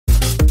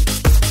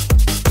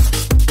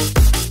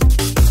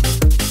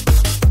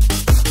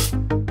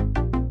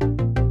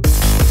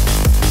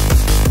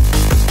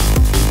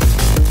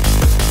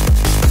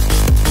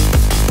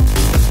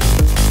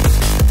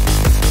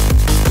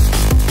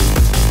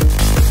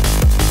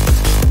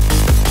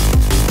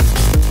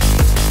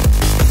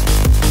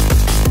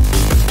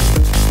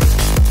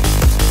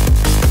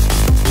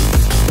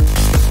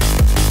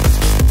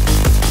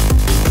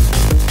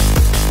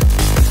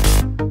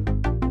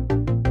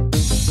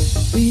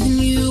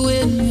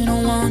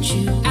want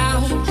you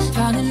out,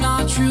 finding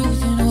our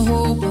truth in a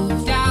hope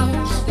of doubt,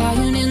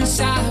 lying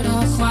inside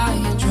our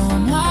quiet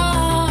drama,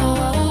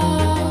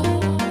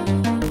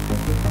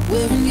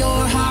 wearing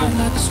your heart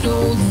like a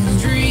stolen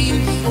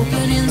dream,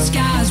 opening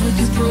skies with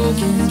your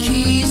broken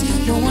keys.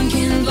 No one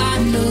can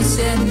blind us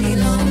any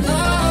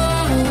longer.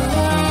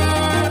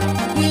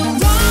 We'll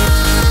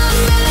run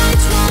where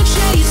lights won't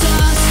chase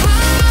us,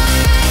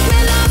 hide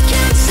where love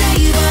can't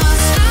save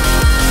us. I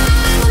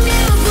will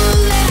never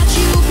let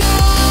you go.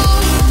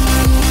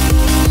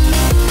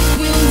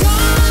 We'll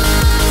run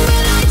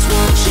where lights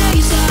won't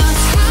chase us,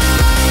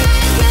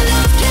 hide where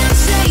love can't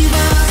save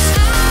us. I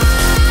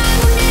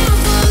will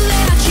never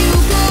let you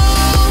go.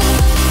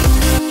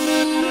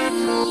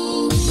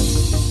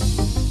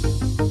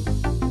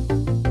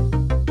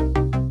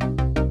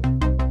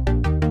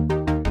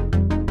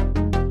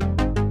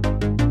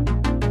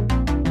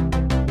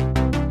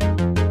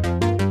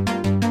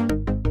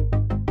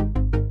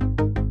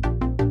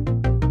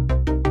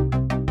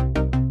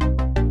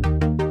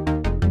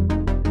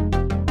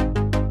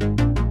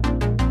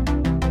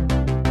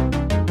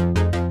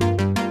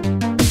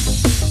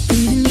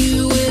 Breathing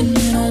you in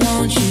when I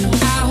want you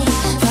out,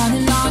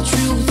 finding our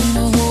truth in a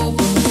hope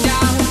of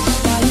doubt,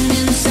 lying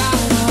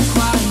inside our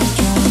quiet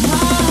drama.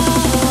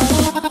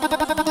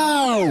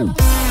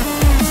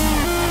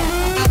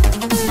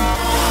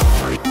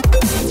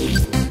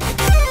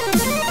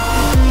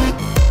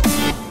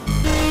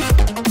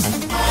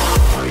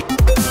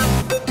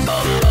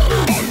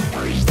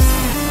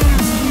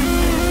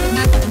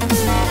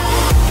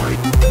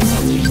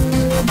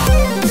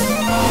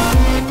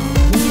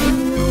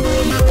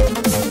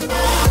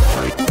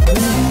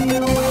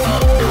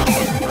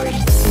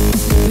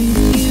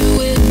 Breathing you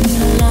in when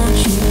I want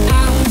you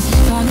out,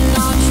 finding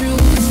our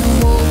truth in a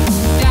hope of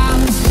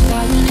doubt,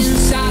 lying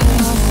inside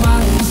our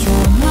quiet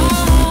drama,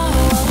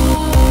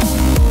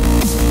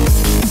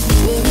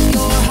 wearing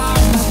your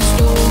heart like a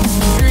stolen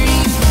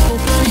dream,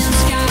 opening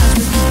skies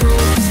with your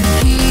broken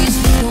keys.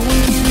 No one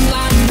can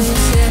blind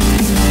us any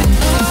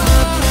longer.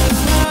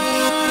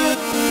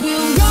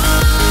 We'll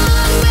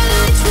run where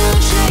lights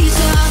won't chase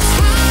us,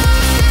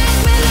 hide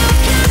where love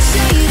can't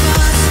save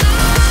us. I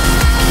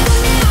will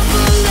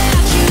never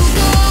let you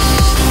go.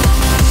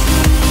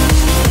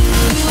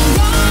 We'll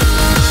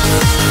run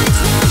where lights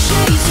won't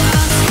chase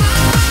us,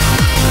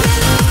 hide where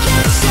love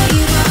can't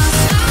save us.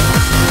 I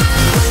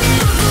will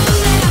never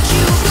let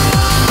you go.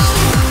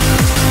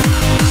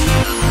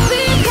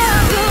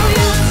 Because of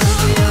you.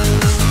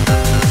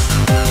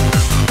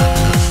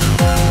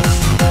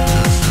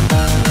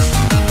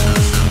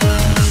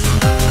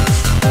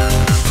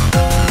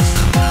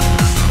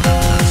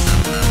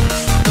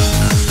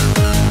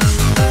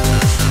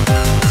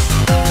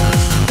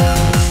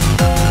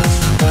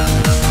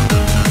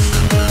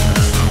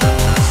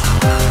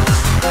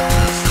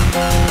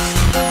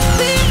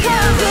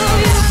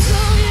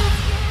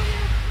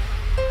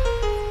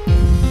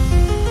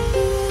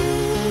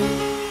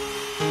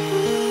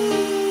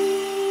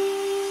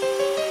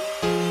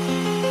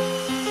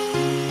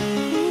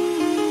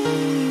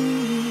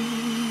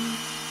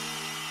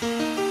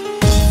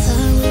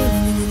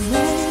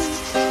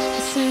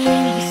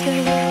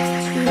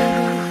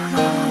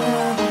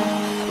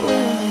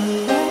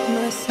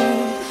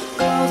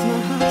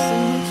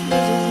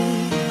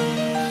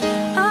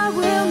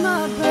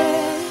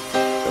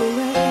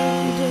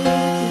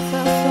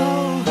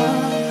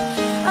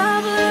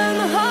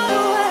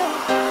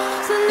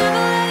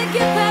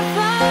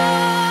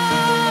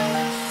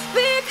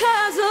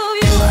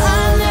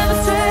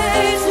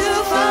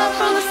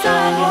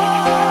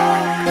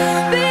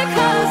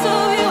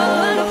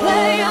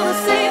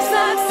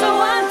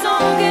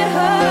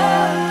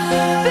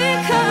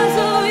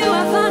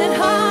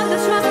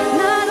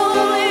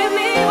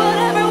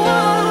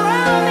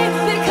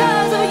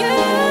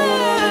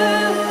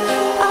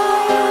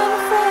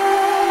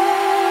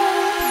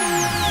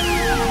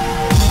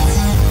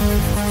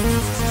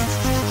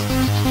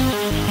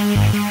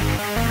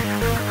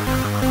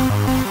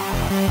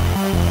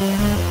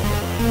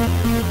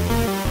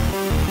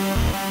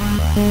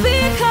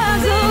 Because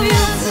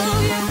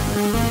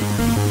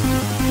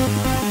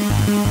of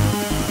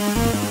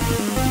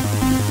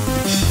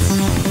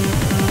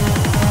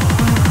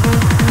you.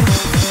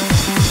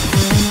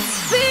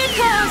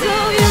 Because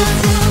of you.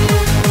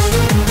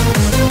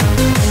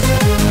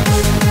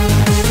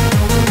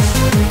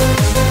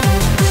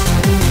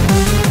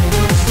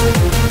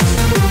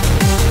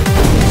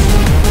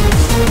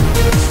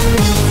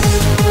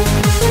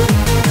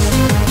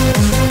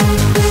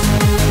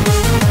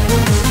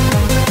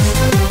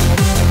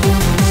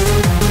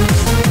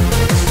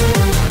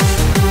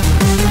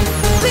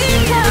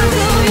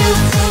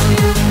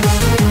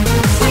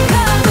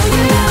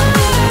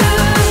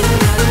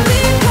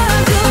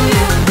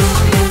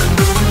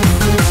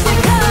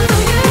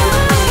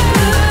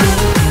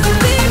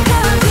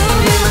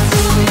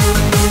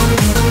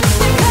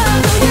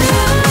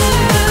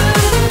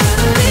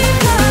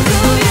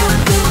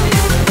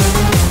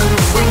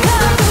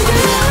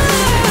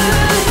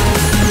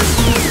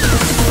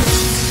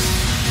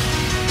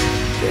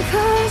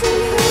 Because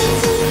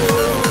of you.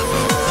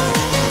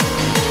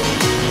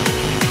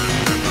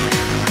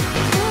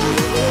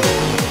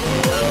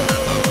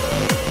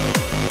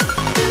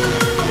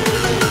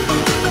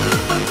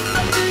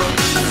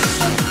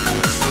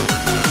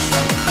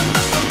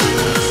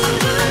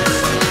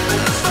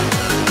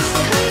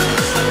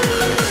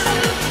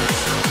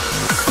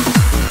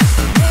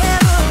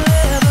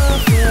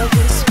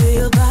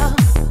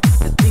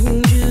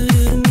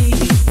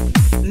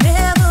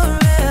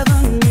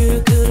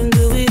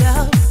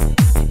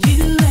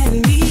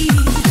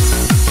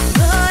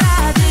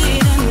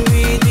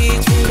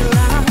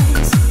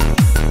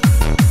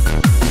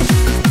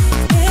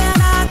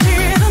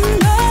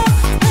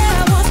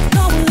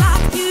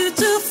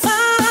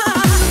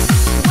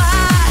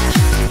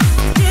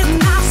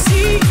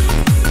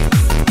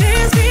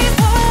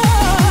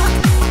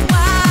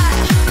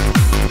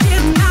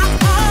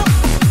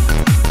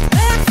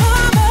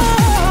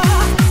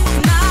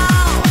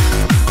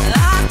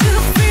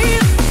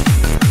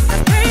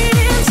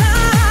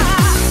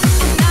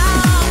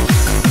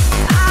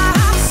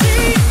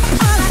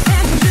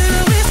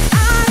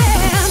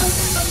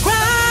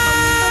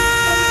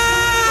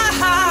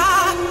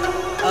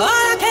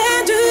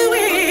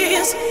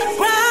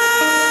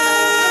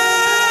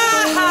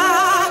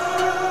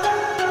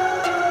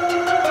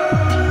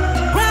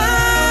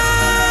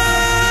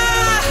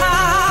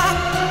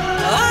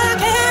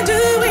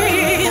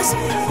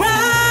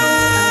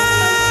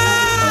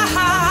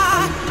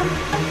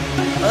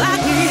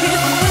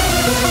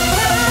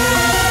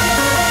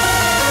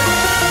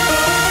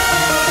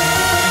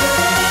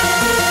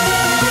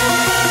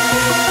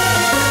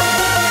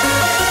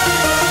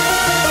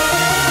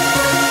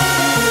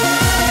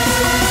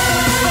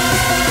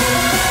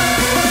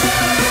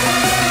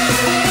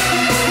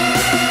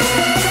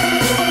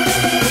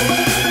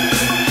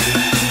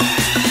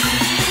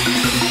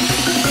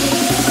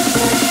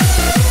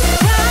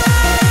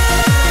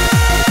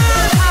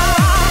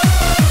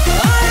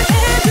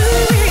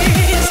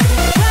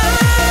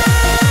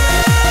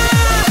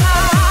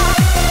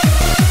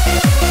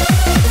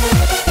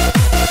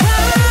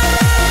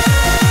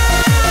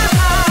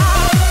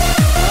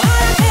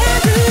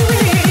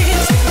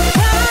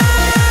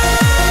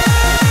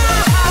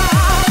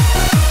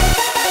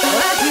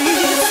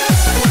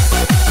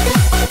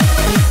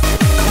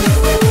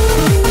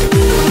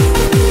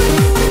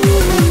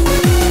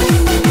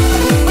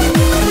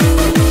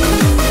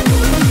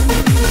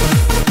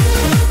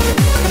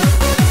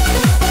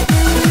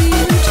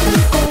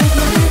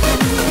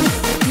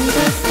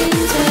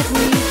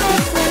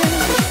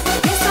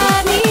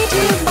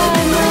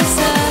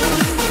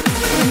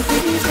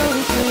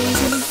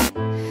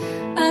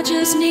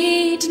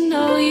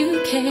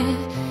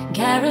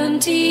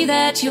 guarantee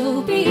that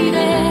you'll be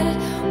there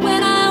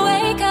when I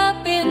wake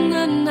up in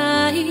the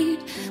night.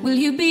 Will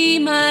you be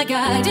my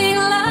guiding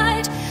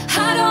light?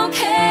 I don't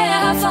care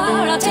how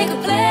far I'll take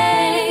a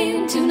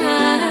plane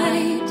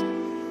tonight.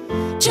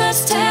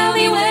 Just tell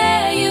me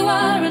where you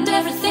are and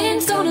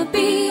everything's gonna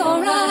be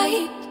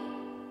alright.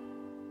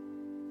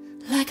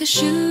 Like a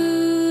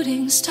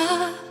shooting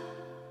star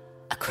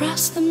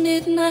across the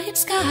midnight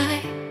sky,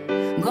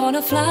 I'm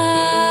gonna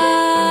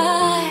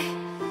fly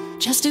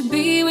just to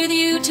be with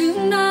you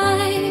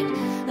tonight.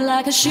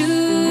 Like a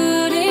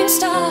shooting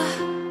star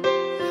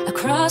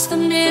across the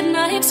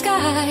midnight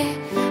sky,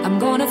 I'm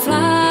gonna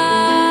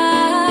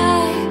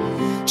fly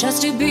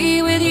just to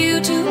be with you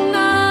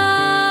tonight.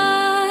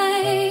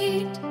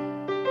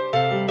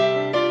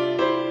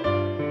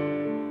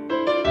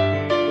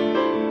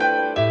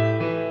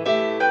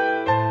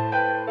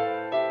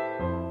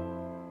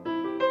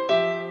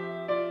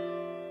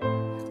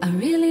 I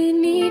really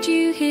need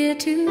you here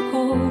to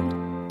hold,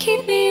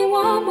 keep me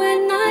warm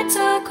when nights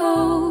are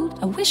cold.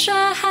 I wish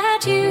I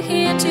had you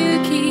here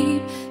to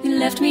keep. You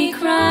left me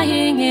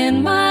crying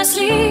in my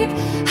sleep.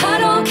 I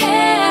don't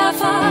care how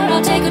far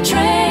I'll take a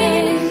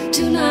train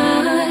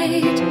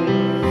tonight.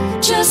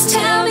 Just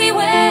tell me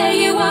where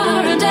you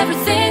are and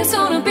everything's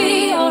gonna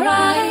be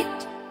alright.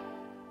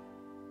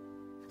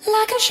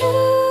 Like a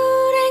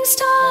shooting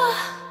star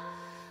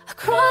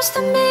across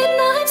the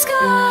midnight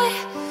sky,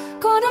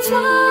 gonna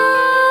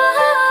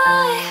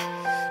fly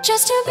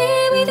just to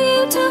be with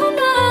you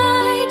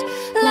tonight.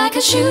 Like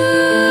a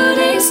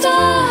shooting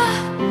star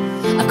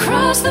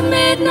across the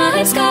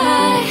midnight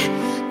sky,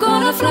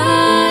 gonna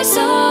fly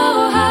so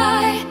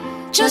high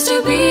just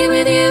to be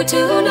with you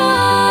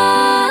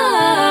tonight.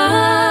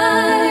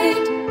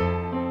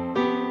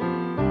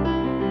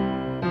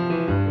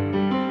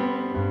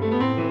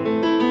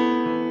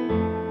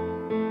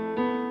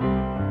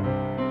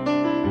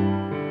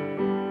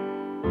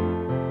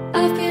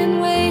 I've been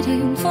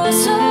waiting for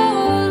so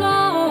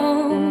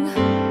long.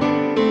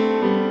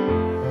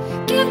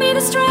 Give me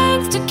the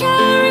strength to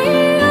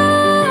carry on.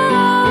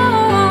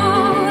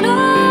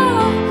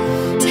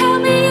 Oh, tell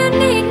me you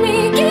need me,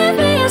 give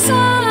me a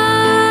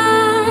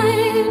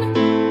sign.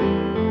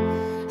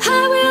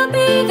 I will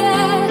be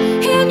there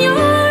in your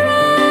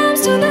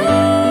arms tonight.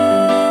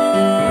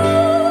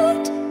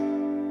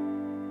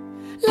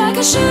 Like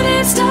a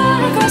shooting star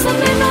across the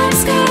midnight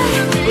sky,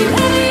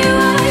 wherever you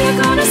are, you're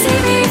gonna see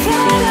me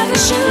fly. Like a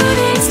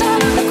shooting star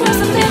across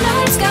the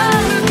midnight sky,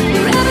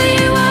 wherever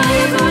you are,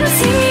 you're gonna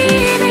see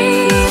me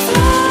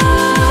fly.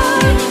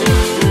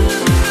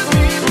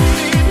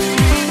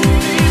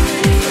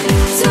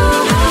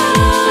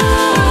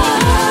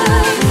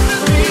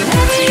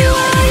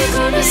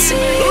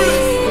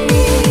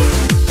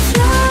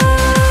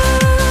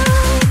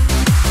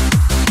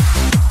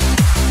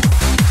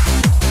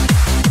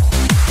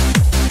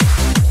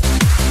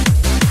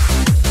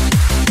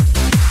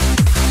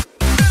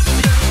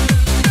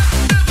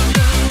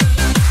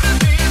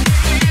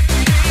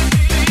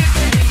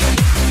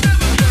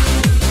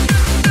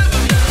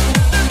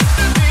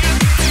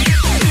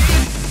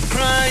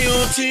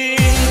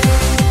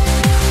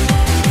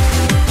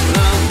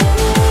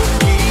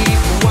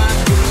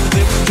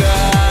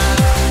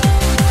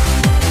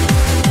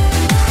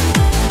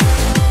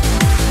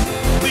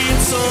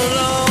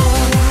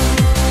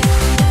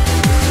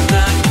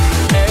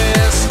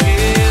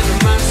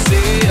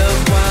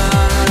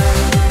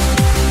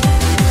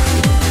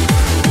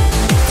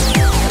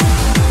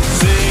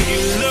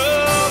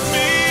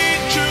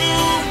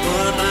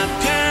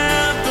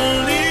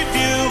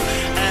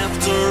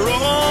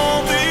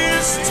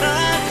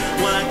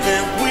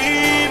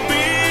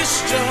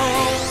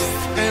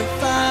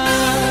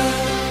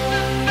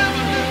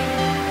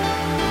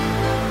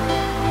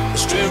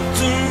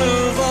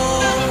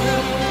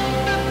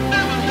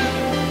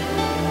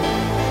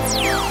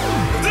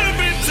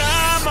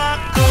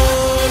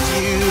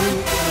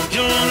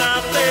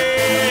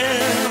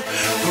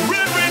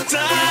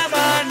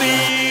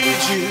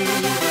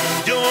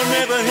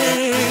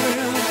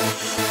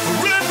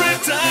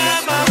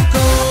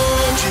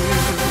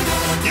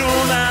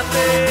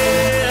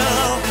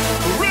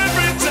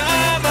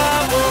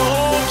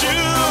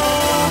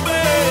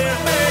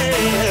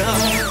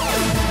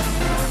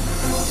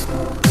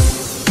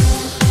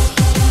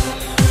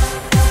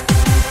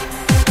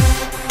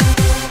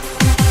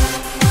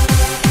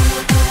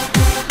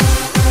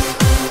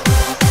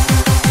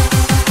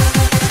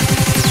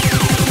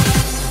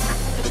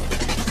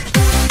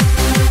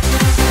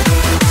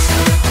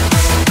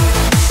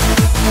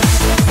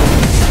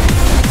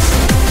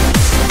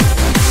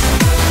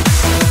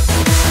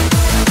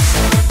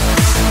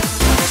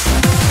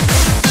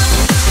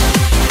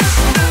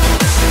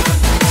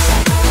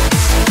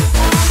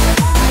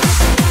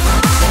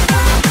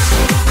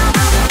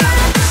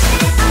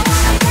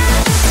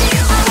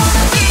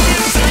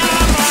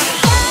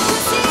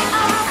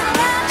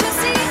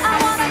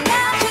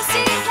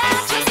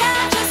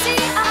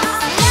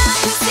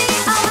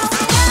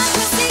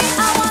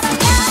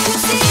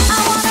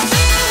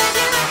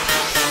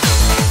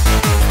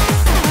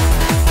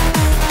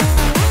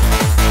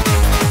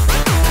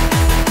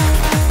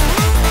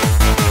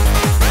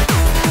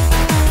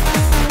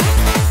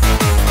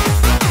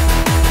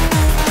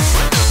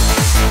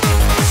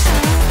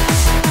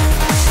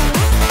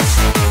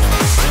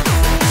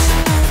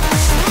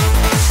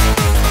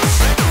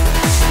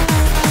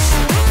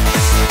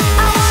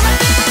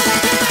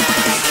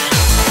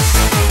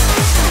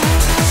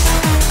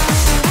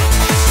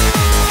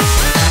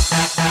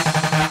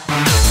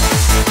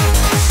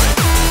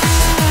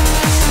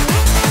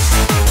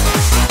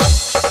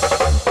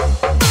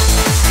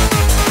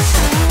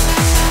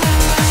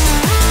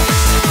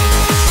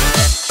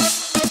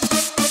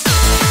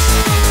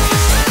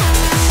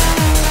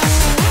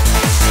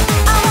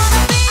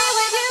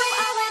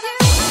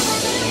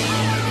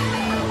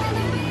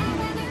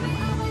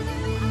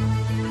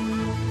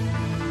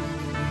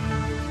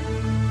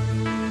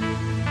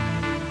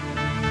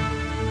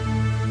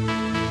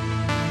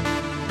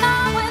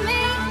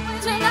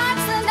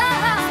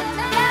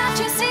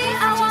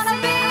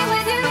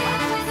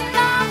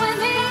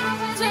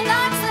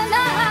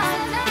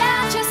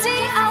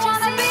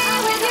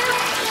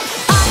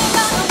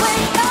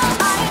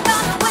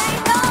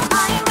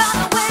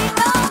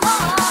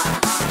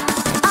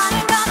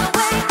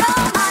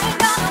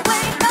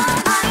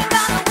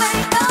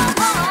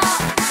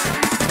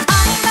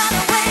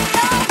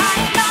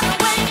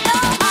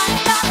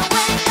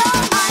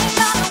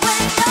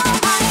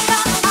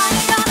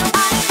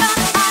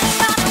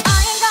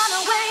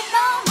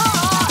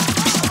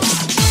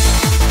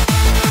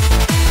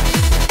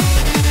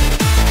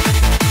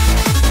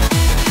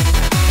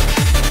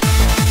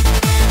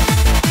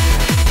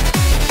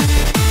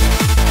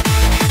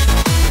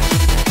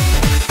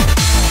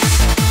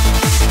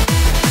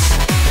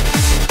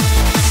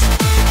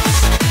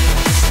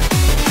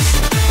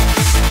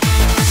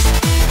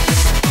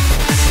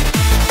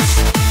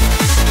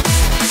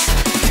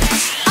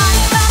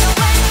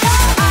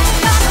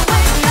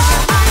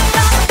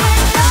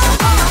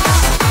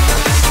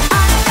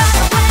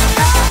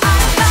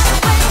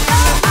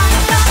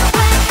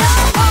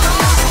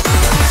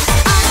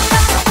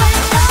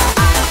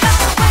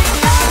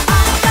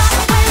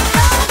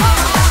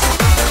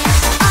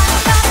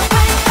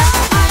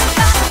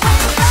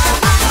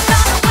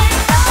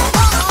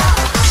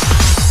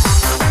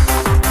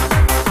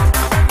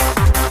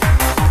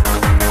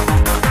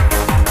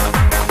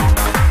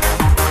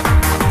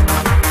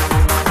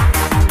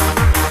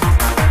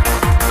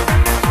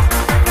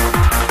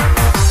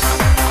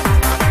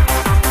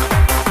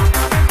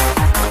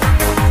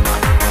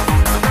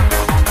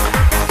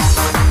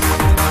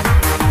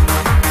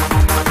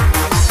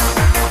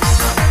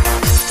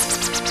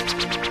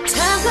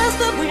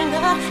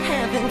 are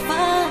having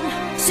fun.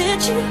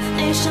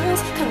 Situations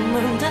come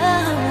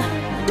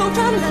undone. Don't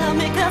try to love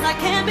me cause I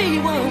can't be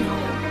one.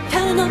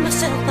 Counting on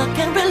myself, I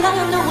can't rely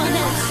on no one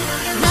else.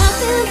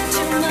 Nothing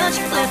too much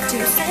left to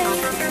say.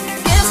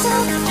 Guess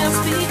I'll just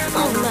be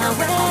on my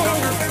way.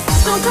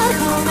 Don't try to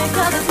call me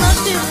cause it's much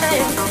too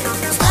late.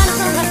 Starting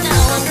from right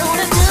now, I'm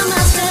gonna turn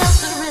myself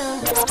around.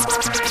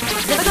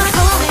 Never gonna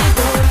call me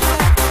girl,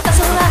 that's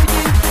all I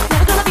do.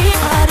 Never gonna be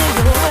part of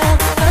your world,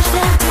 rush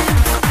down to.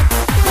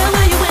 Where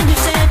were you when you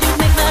said you'd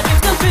make my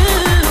dreams come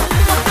true?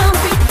 Not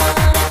gonna be the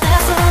one, if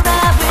that's all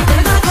right with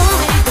you. Never gonna call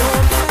me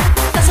girl,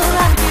 that's all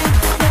I do.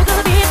 Never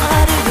gonna be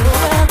part of your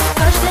world,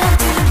 rush down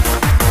to.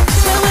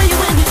 Where were you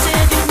when you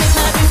said you'd make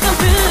my dreams come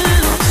true?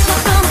 Not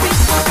gonna be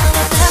the one,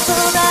 if that's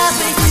all right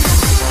with you.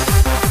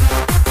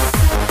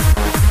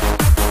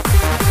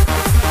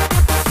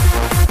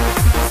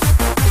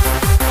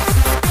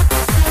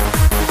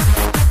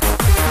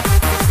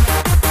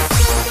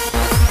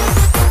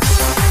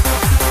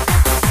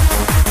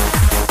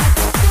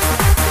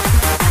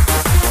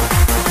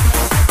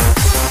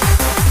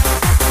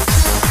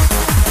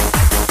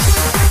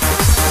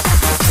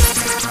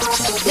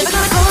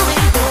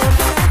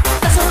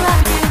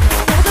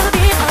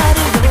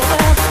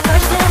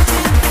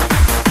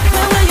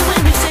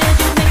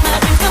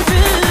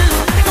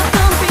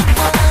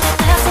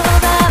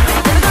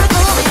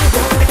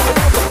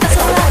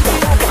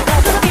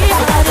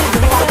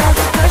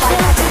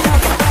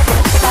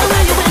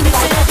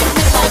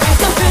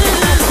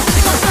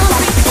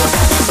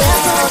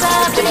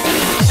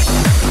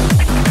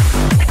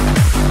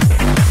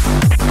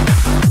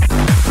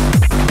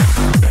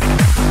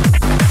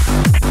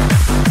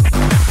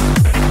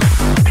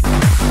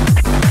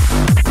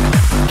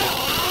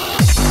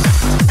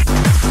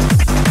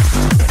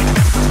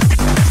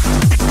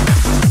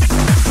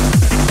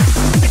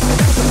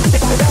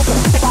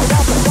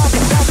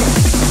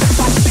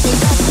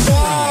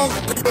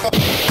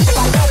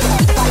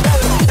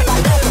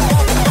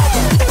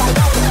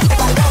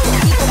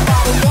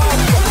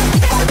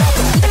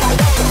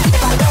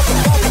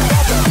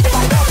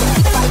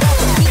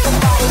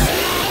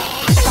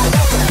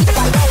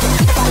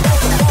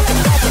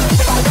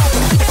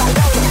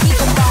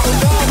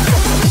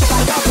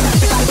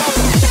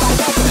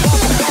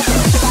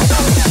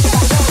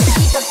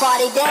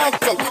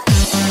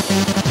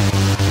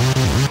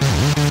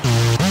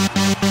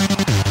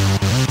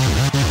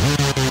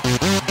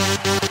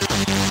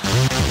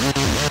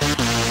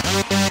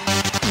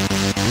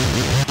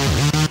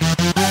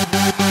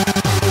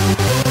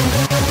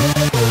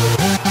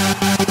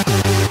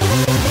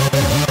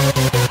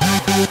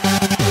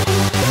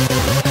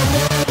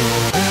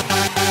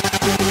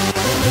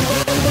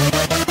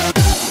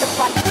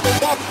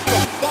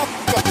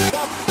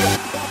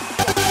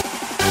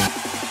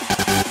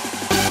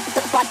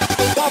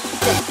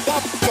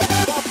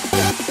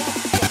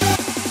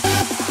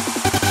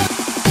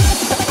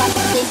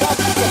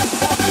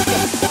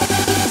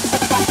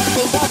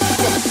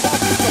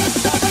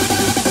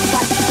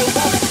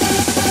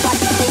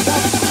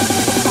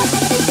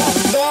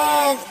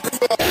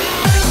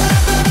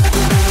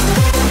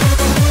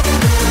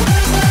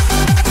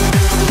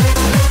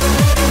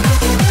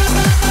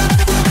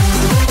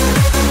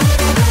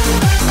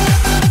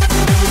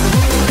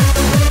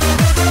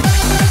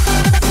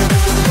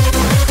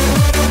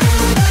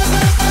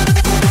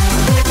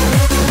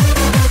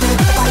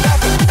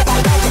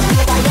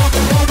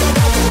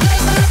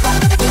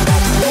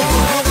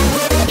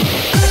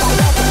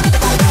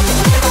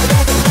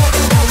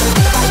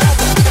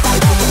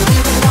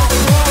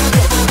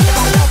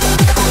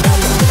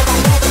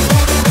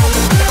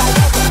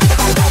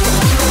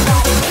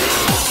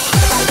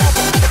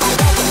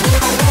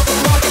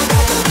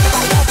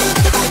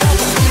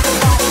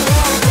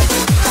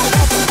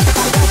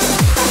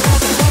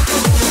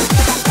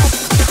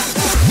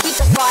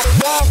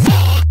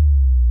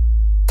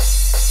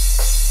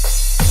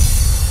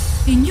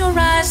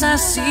 I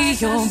see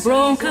your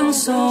broken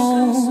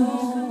soul,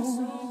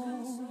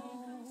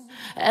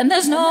 and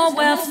there's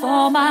nowhere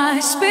for my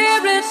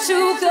spirit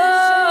to go.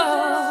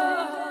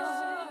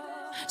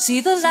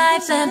 See the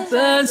light that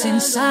burns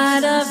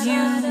inside of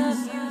you,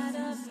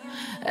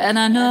 and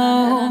I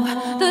know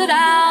that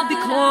I'll be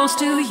close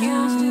to you.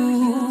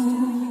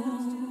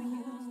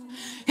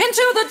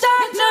 Into the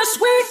darkness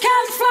we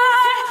can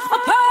fly,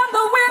 upon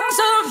the wings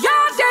of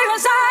your dear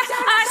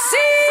desire. I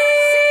see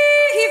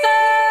the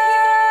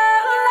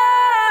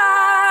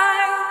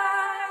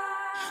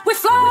we're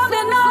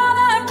floating on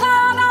a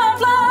cloud of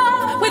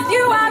love. With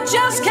you I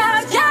just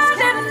can't get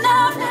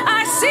enough.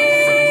 I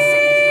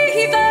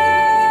see the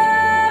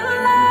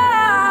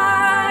light.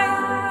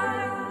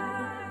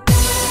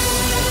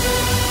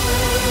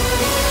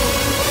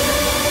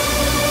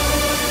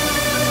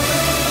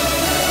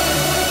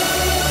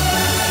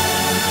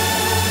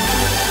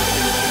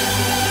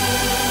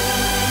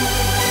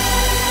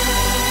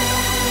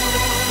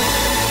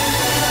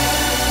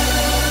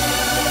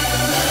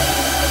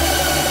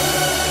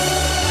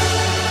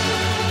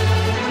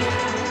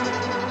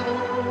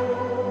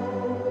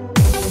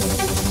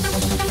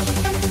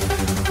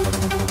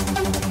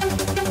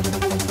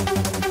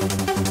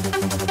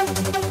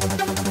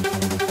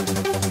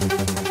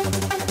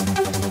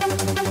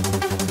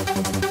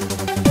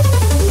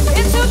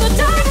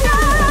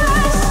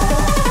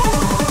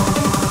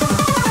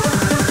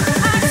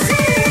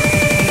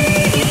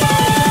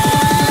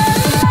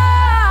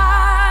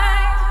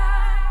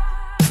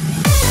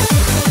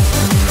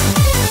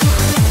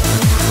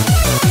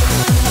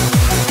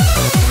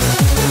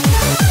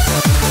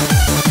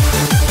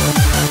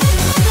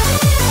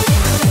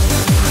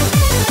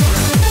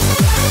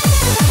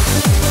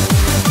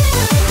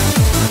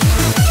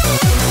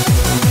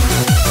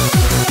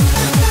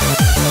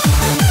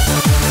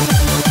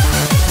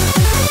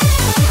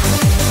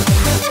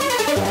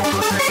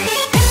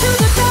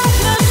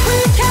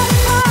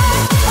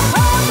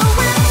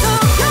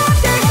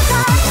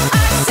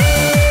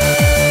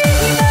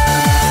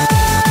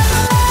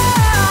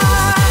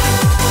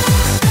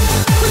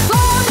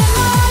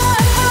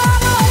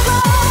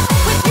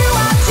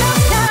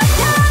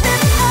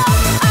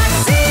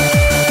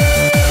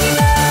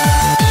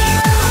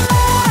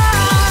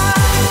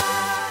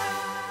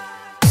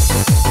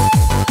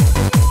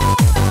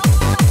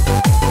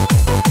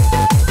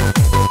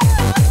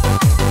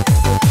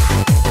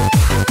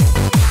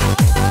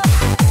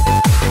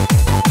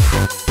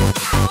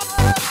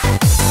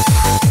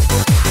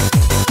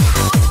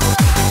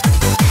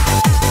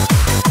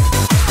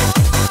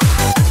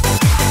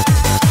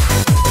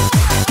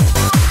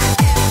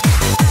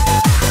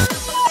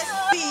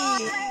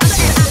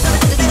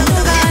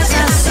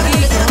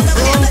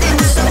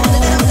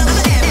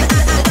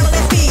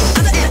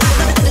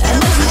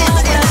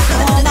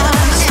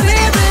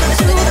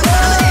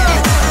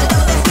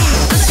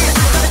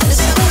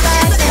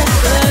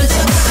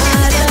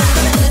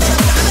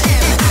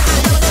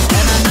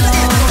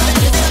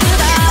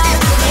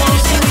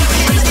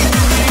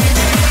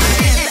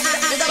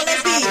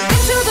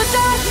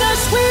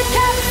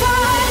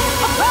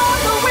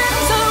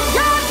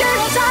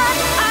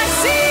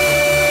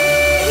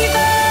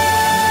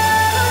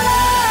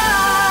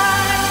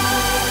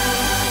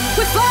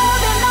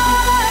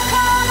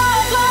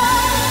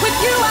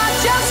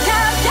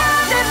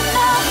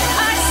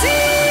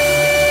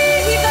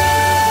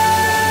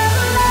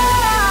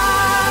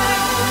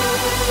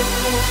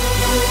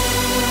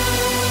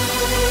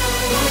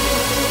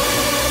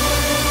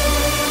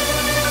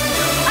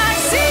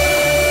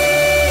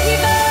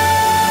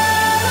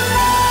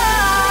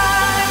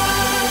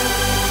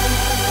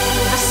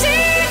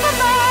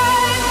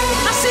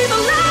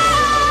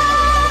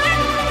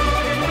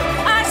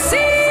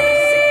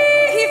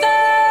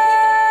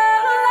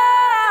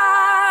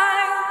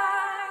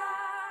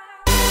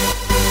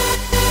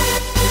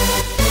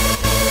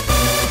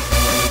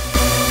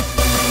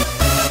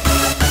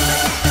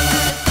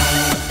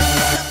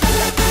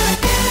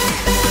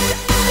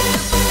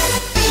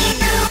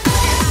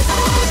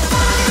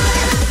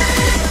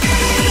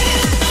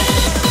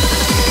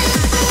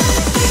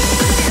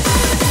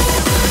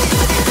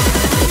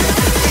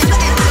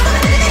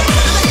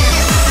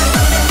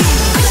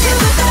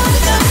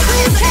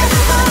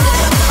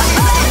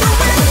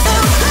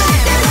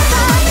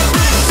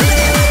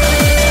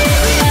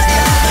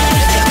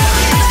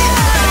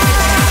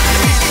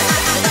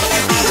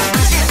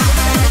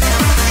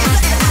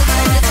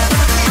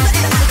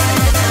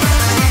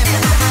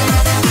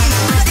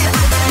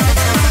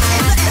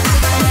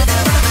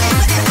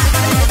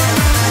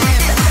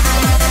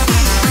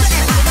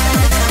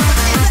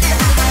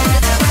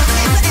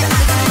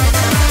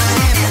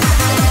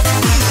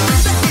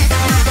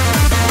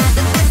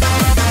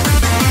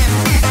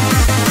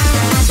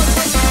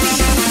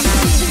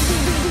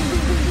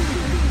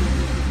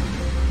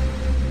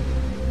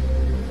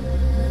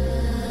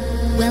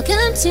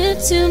 to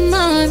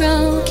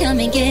tomorrow. Come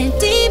and get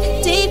deep,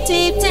 deep,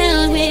 deep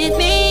down with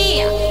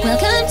me.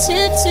 Welcome to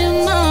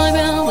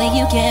tomorrow, where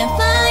you can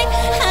fly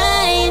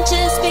high and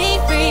just be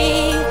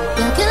free.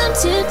 Welcome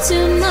to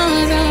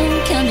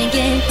tomorrow. Come and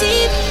get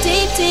deep,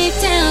 deep, deep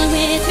down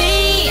with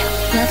me.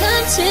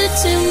 Welcome to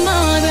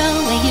tomorrow,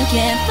 where you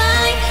can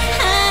fly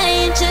high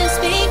and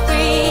just be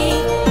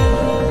free.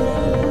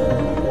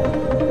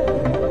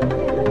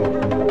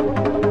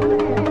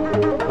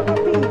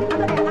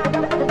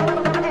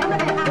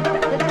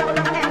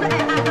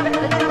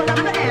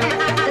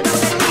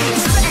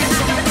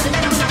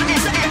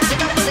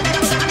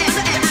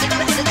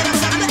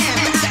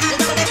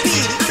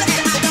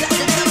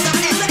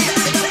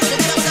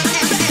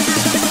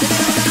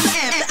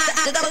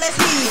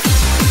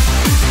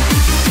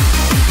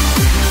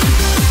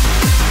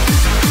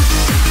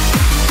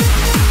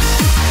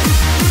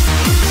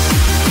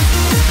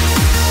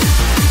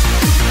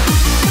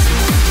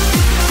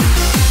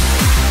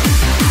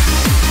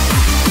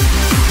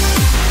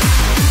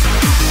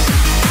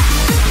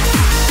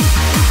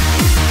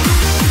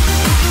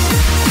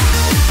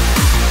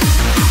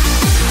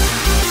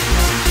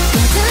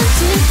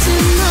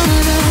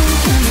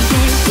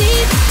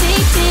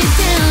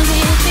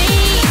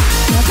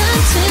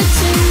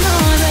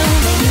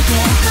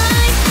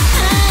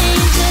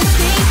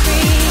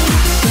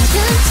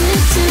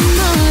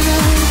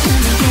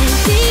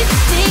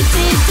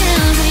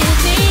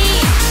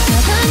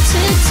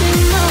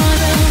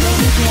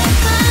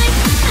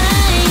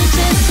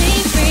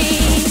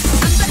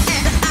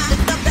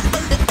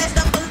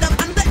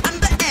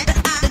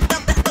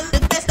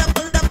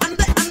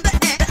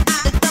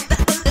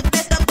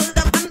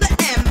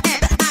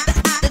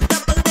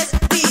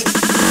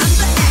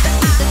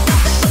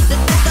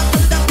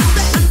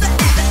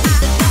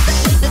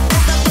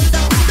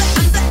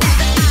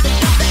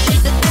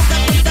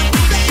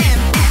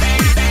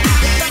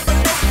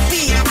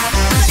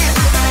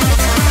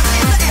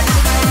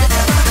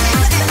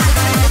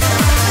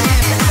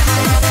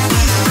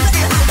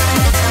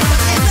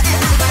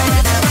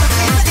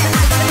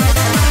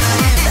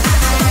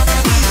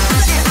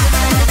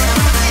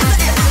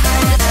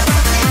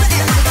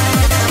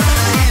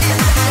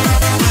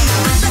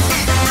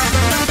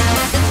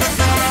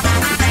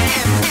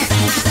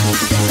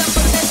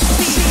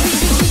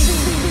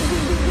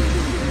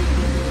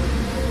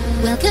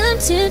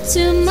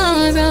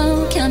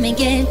 Tomorrow, come and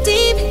get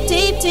deep,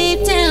 deep,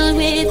 deep down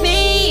with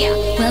me.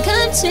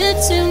 Welcome to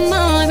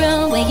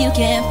tomorrow, where you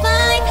can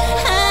fly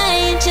high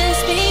and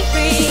just be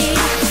free.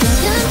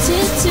 Welcome to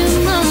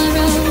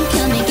tomorrow,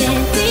 come and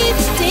get deep,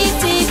 deep,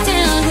 deep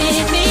down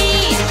with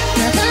me.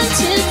 Welcome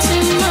to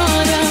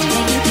tomorrow,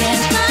 where you can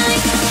fly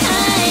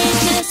high and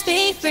just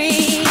be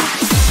free.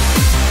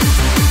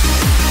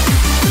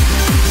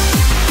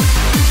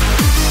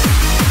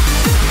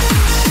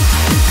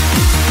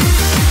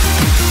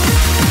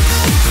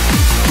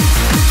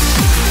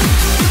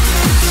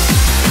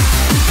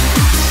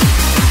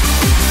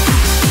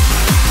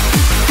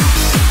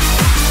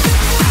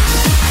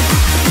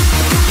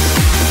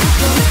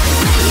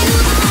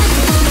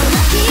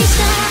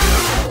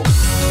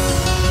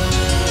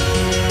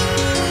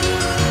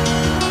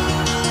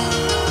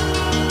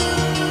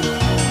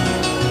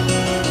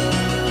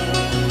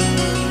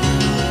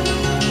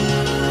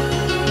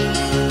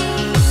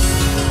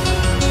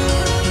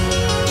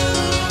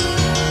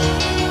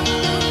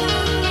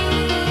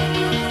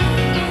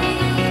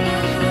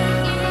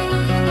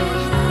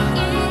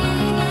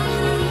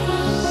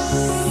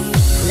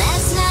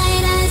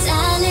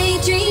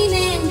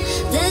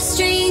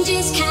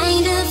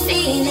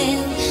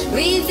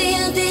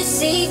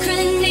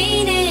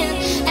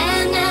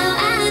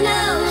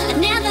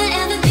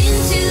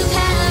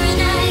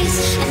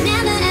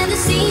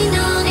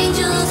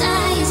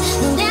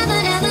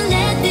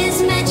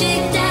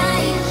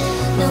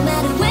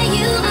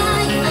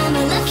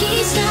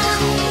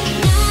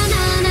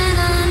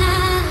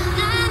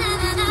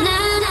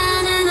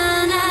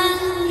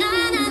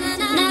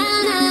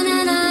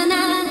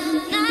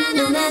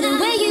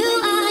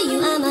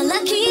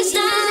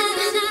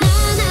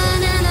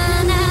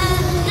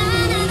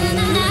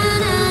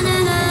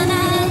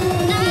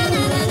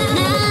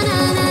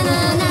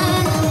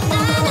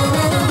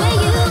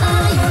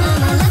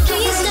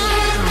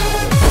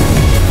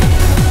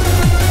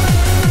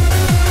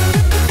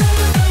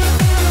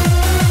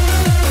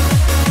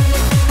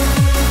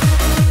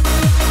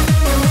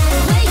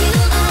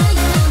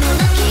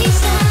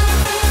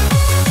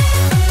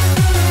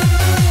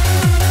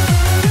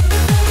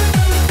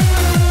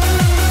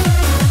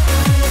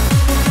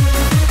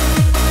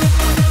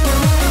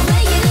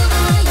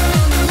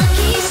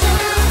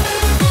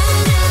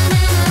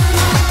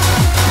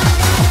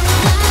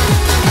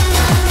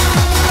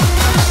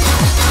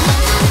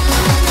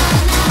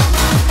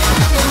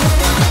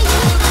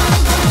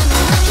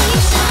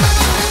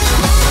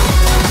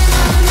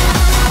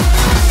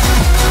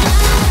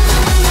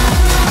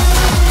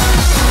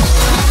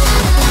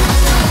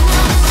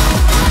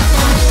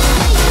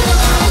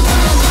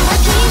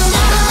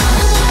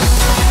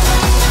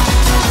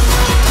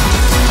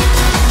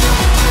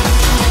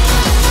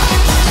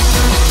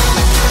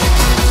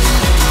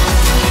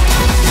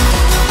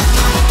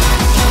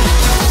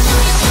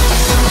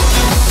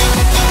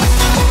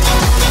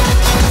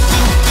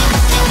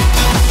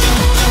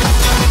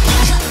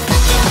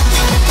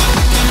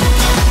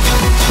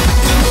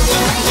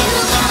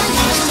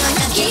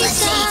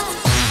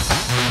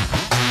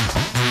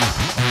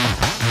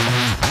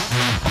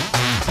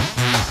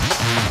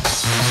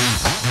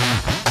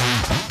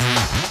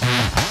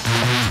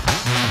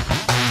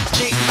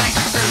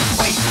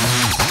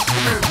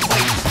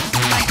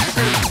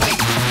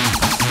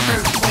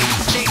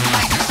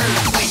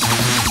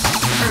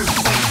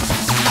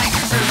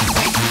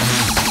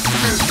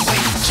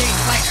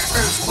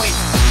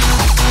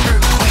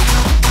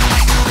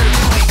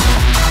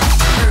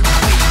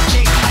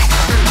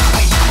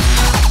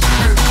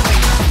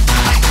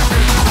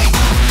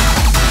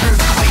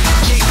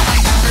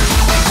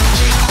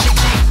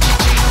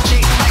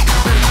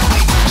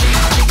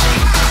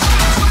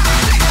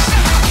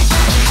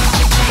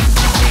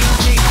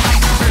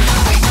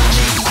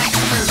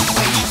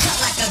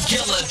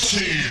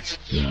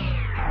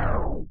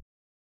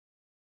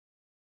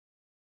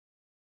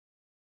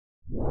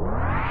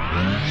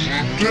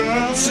 Dancing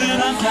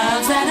on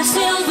clouds that are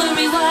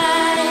silvery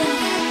white.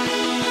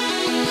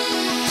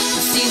 The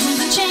seasons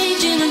are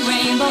changing and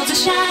rainbows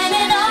are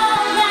shining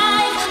all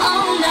night,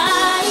 all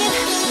night.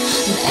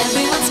 And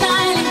everyone's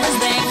smiling 'cause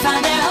they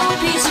found their own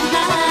peace of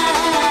mind.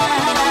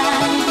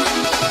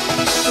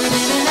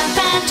 Living our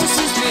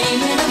fantasies,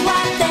 dreaming of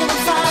what they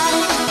will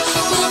find.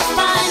 We'll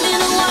find in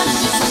a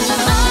wonder.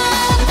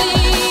 I'll be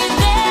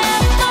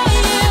there for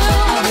you.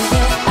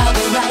 I'll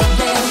be right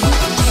there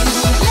with you.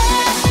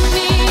 Let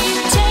me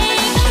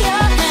take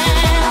your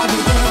hand.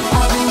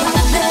 I'll be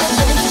right there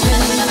with you.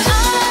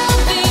 I'll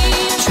be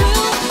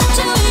true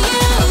to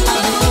you.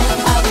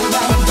 I'll be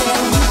right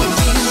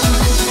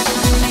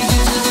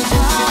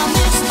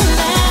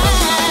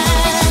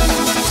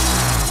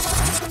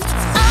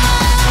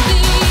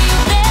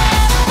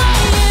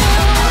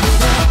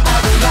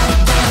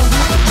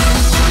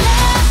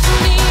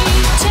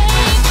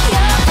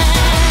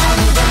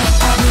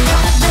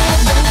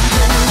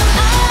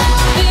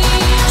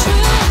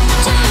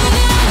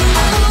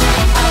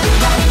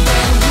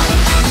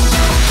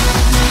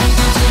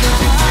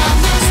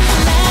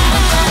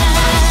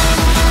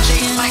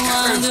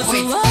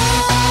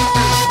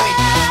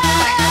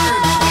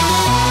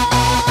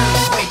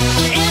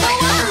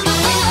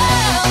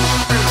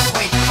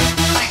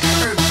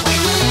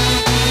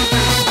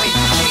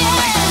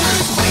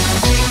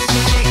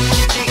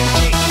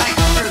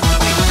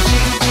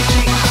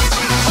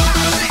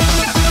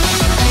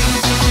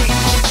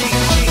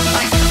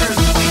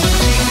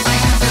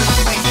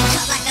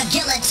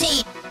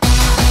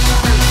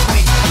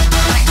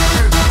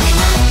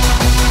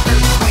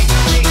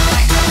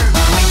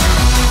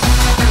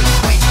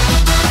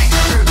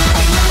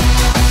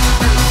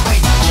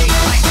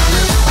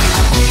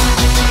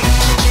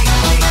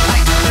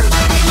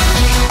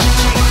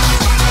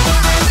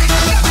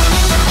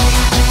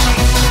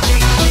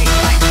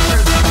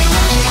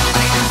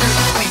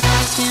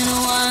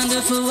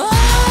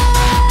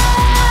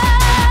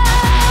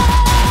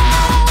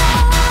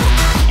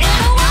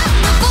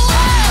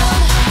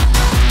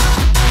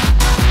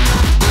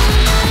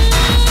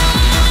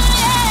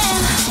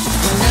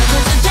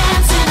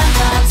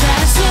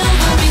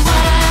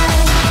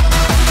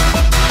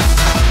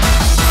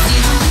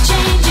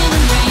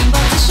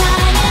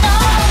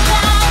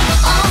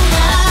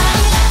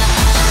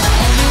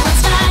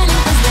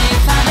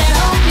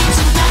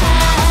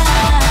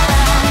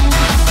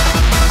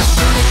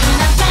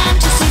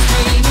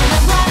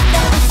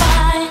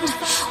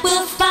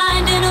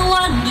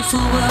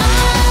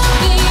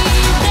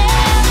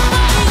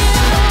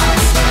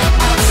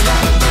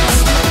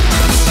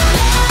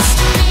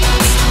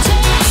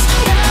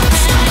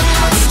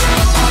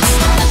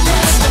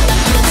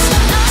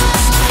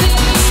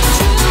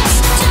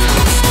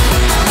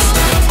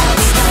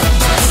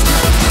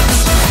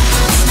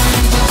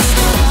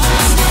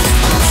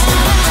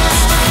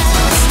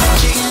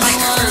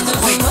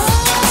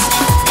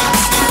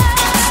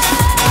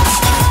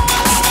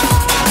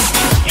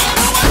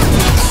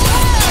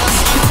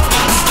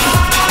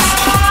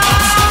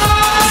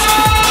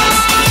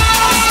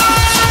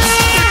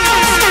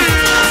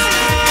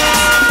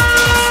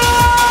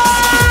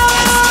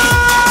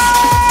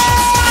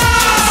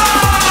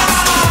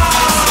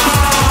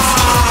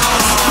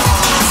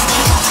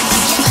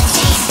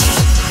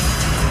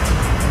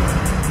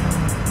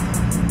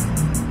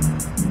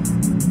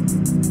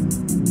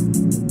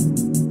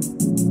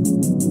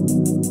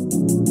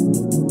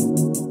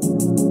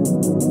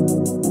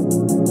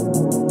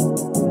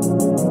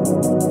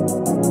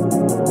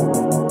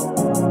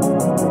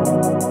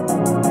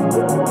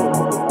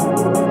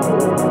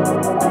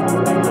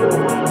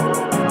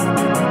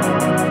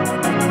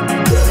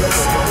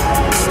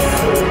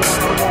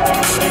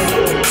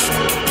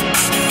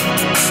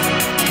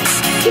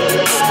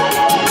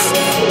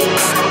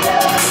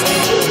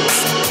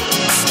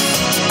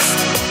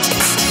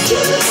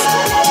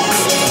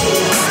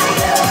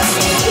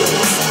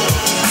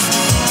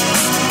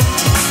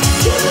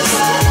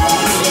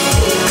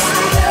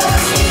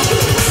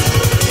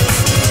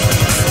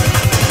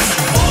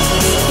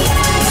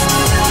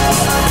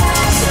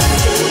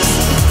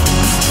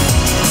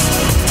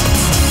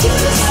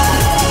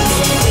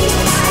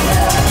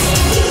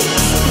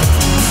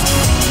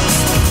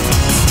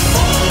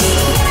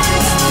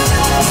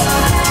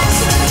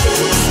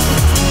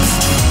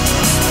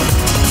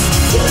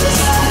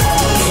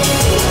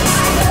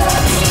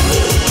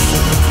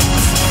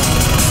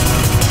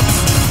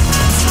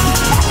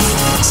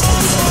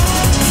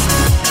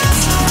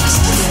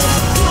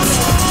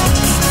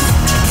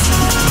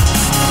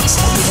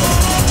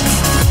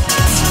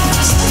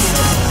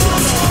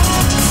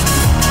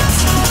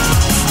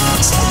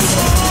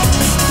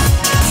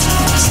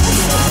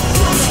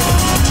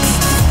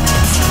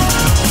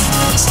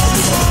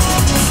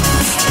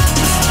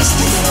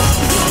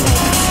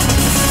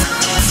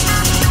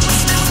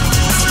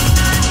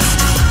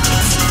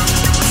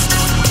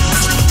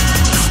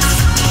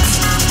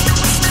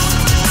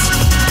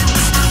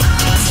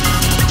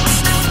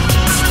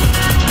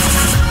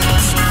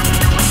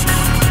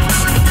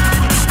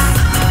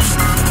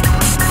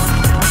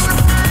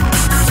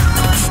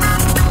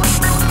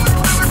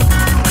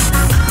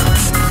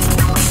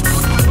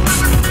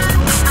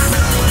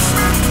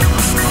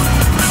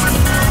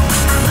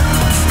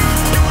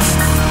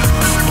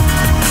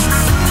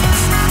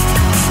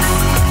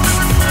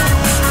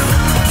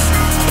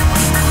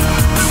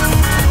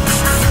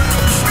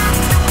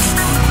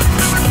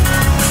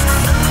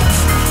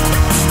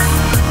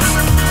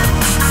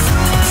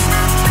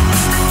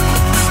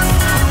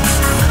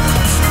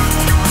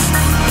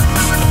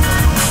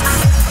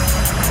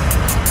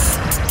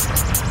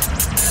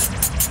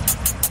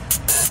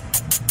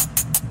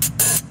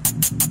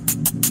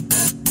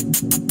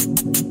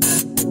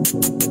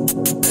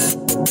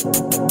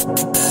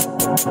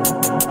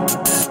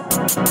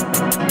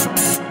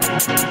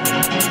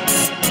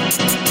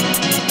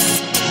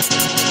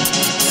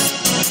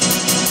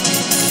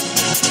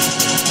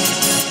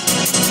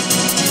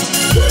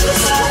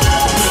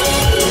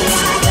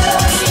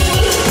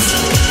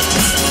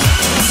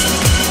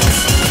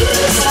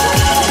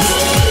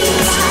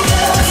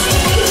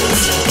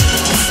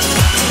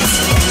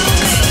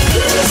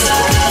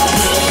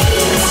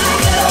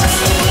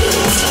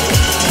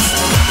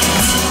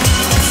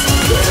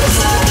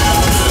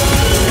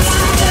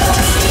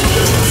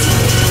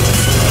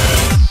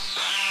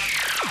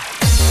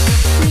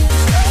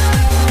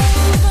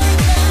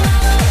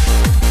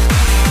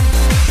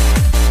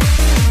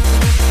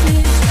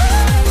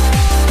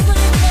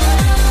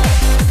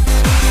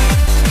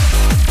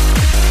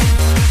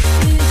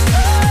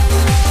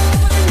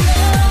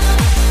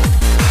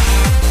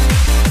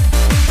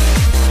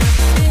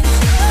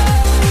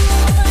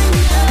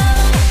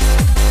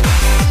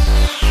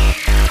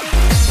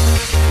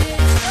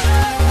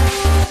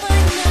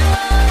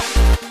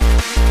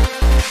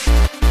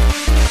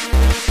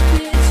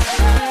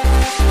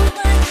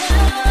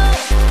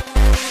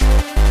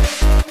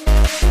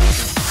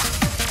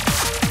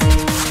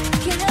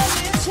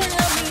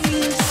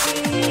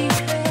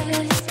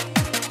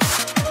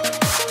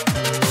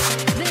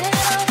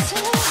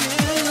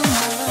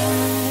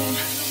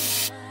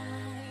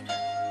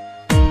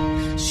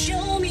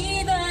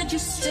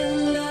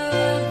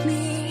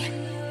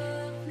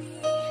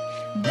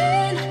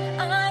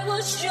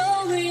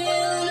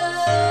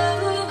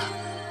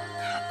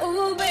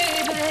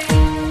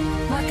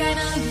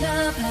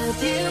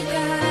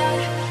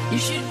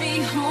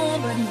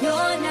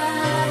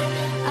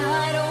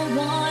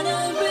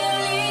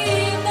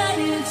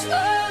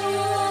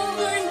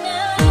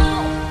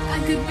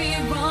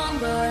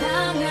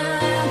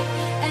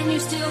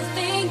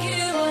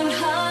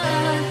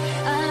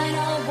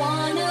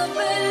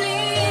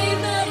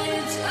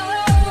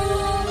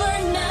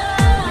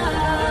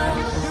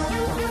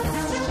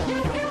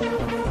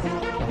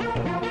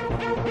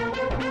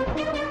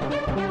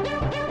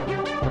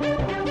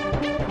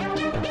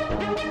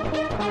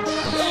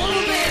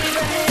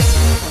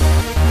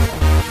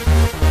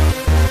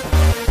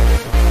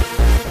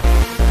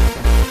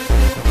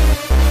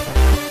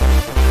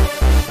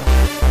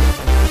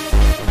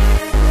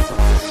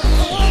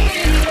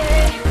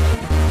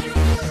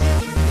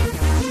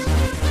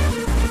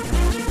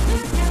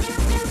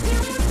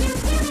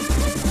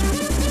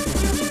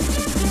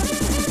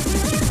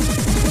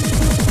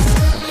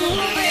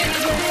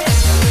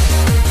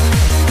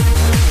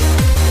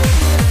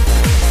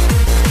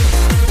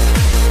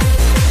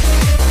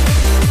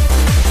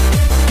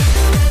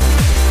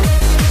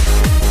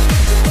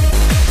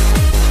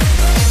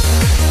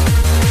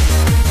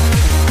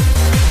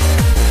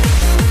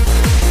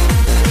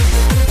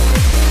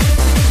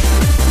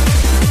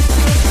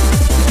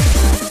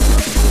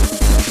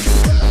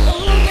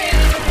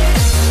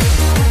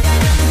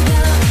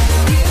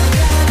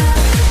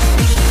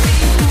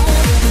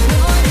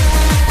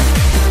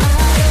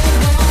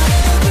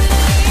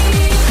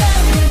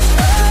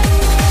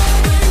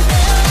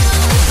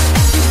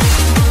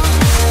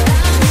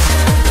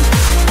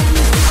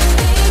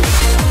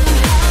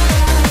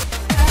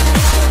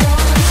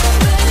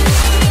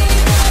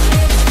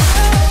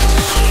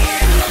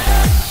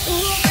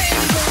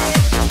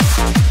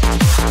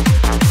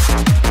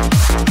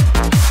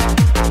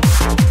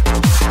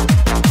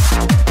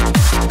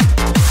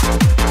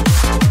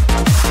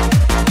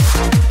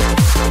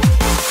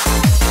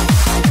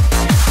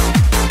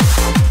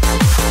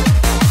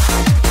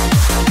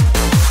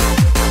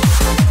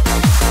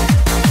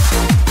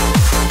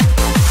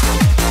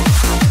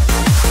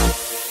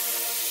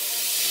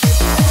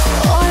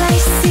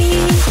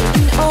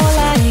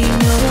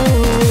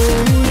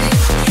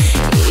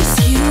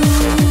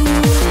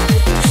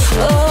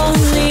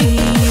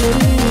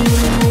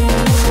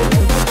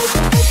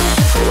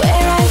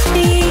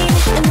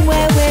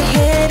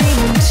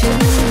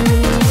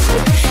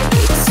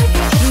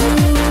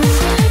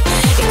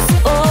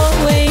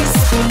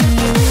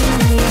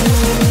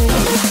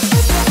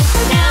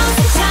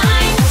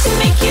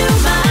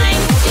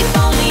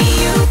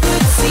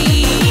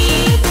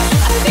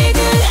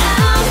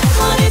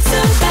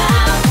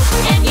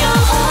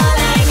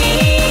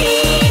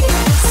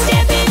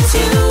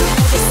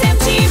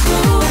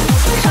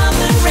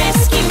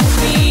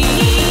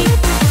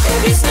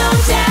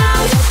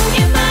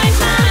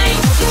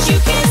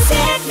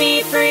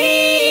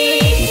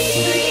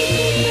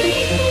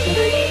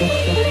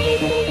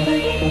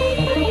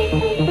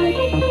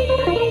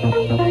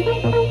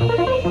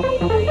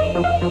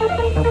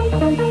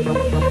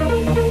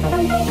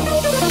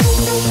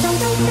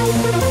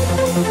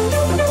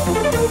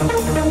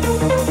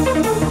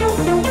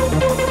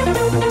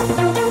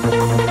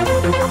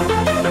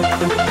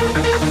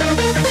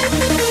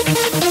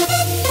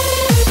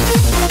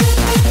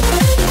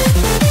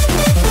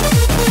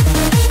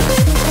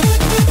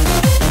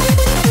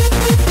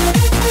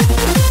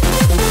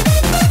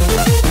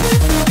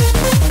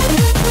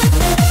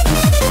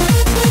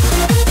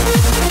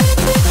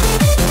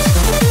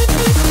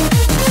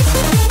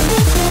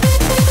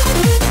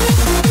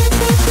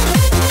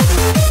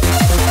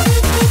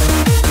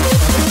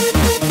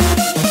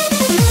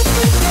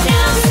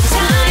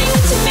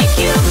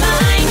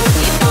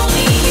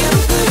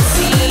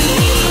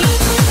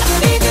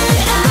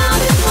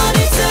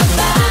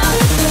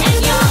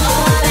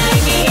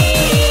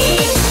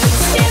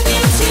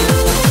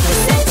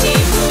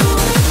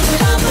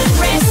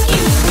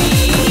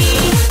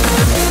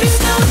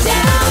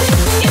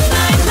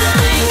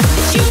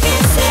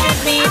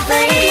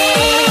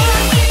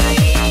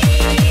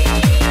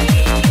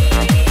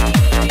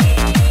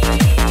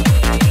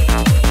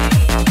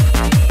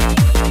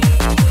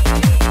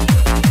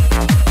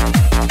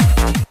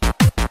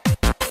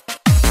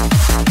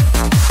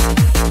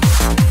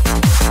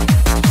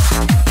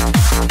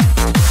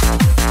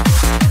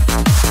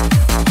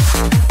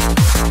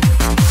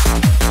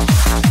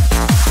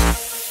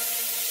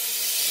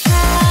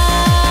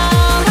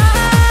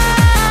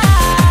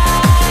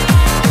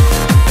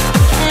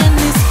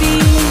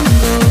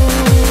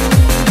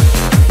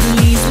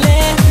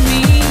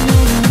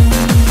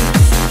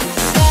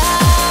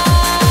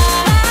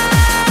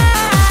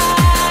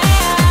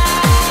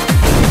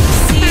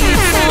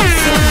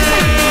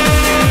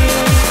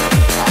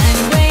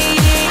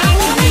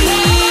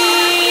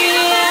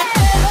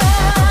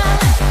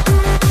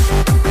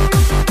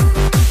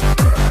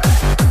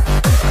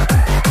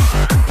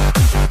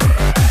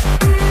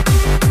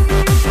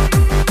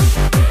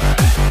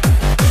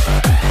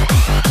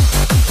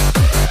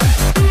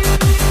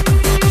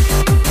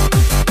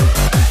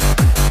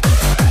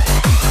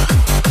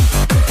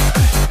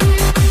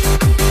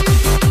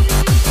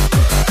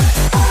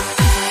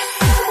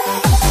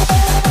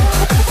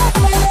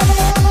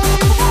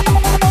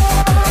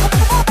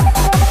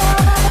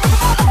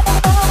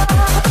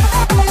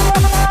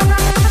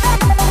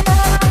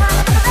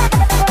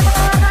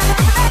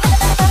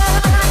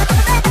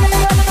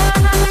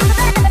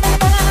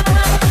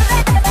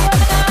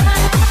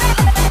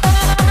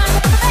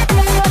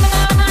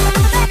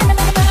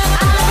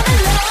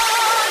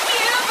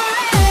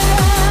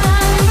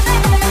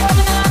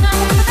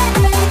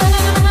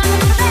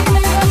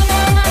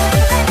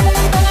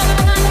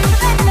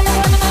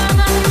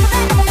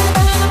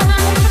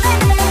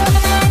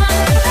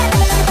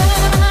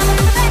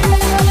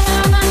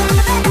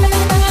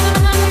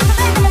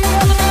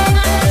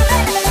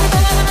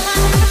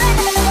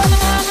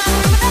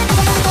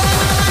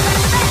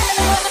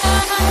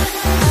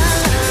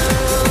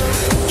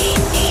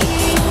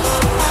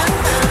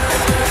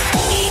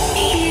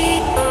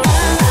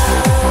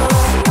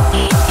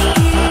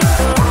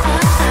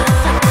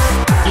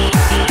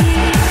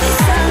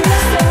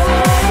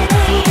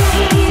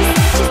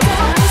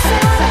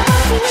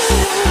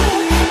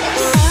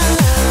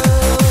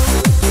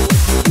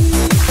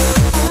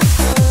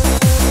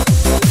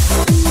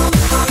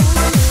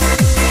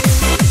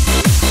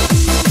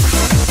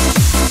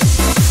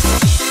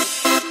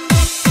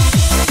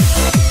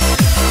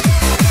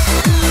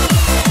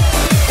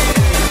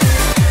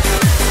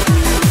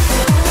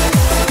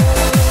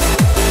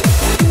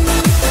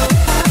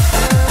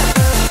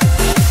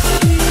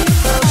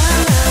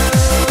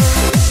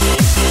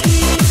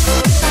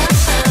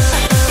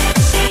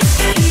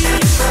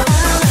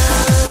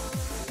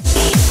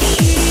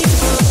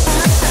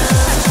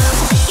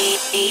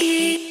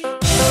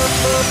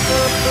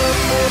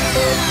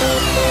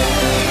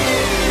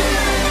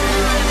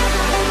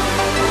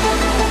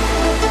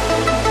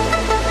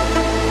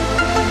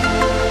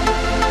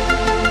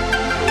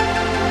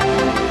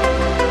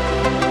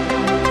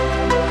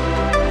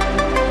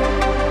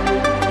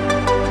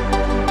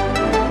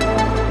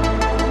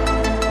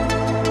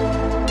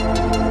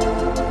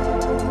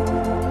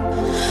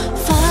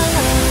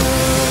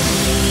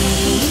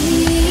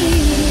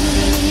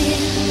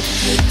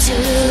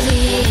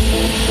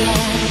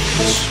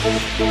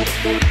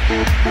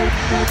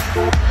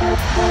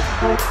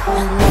Into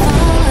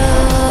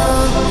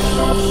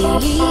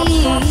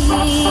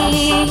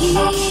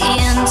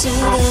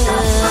the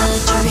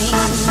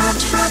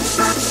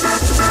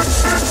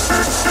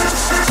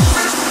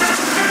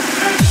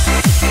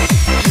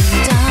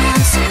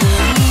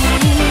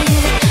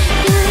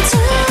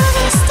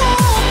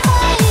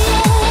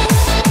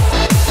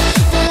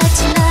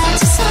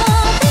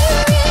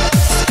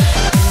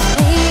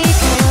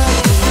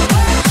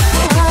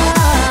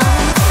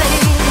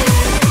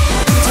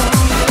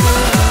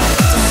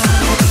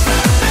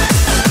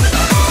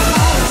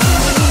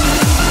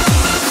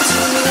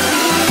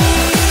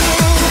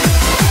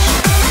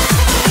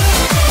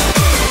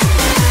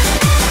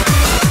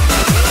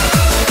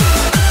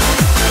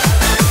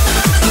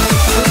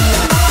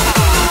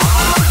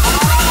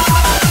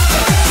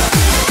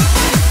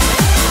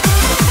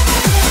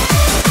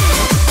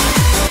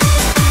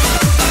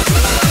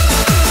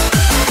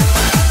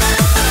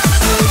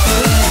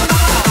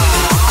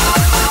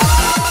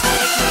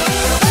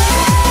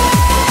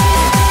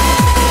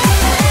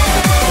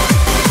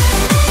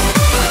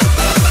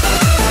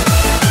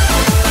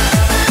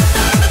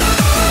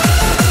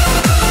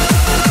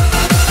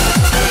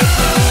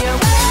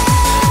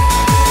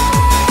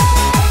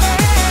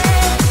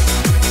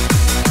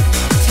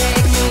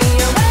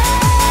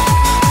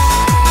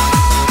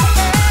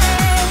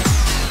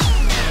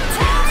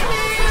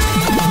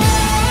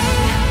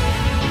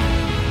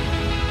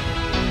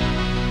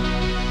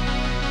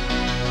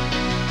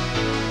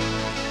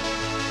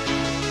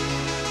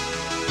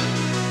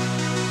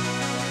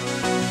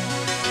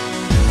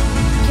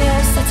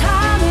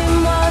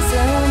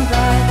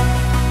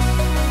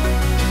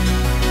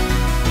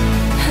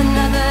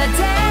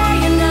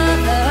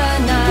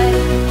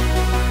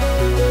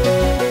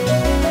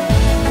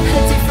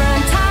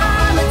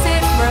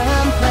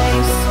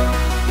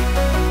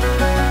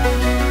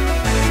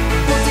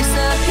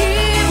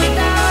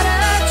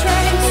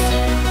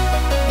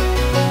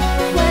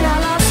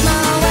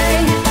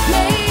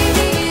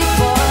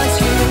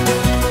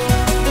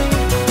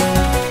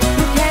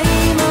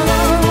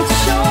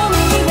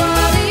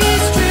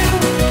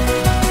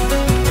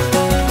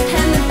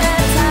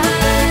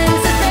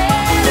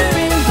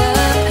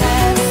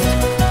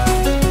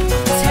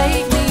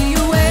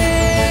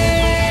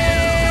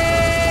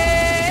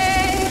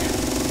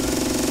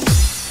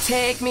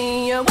Take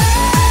me away.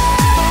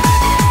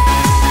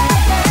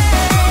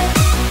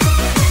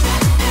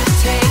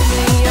 Take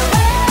me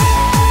away.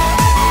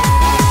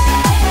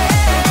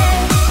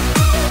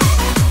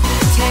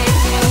 Take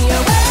me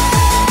away.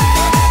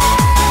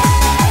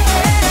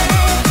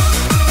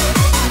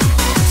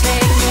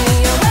 Take me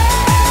away.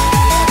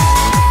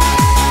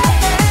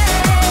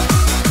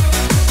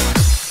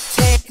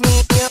 Take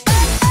me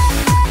away.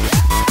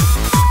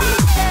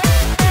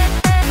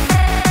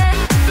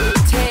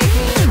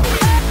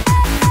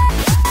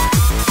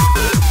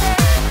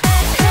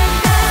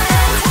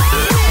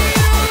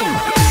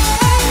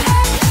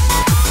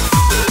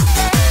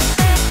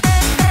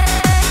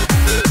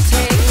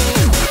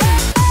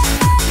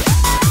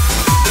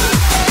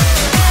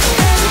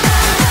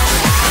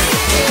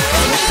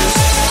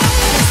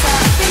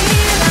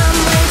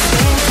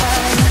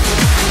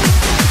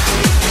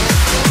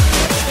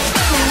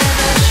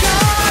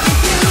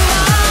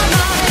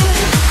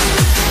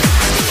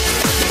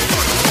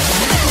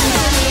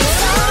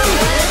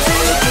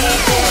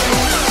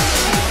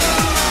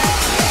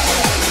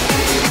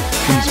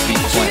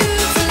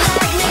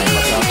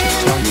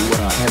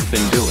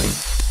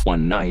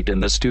 One night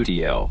in the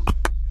studio,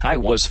 I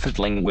was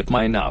fiddling with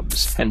my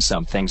knobs and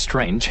something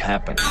strange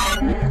happened.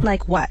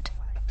 Like what?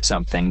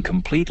 Something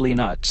completely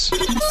nuts.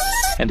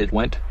 And it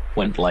went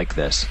like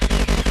this.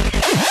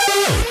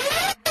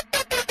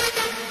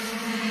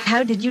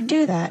 How did you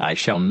do that? I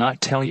shall not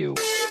tell you.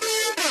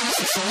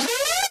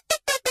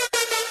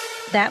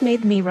 That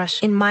made me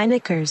rush in my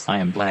knickers. I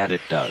am glad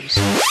it does.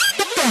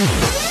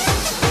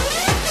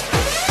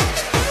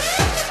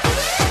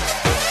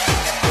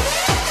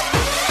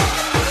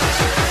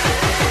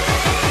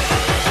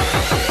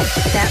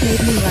 That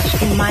made me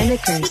rush in my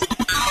knickers.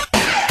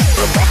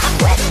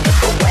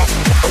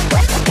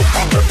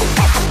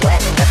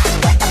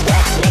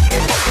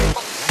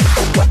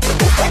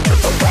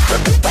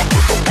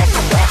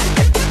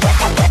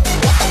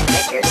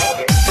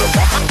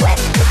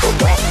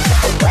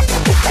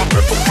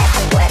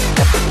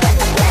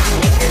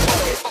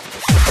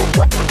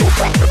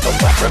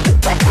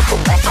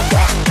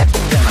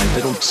 Then I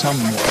fiddled some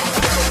more.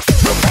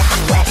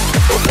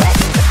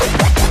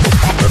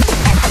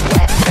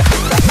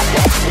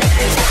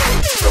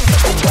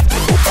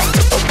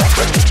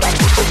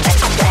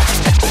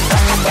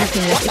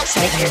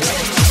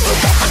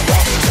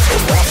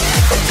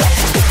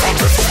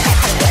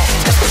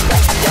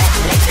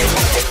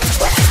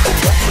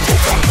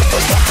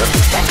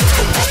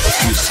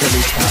 You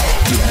silly cow,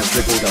 you have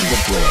dribbled on the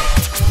floor.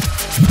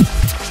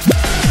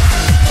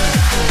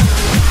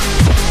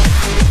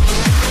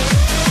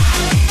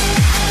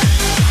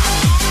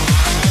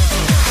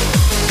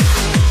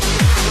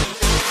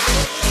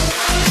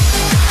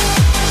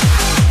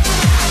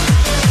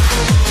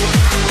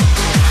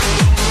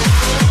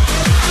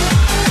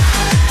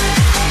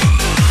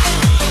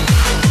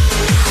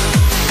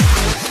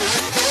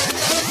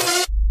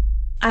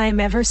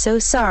 I'm ever so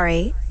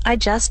sorry, I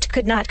just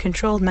could not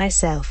control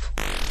myself.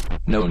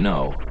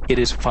 No, it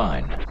is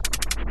fine.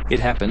 It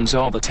happens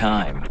all the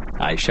time.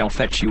 I shall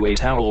fetch you a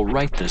towel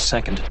right this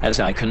second, as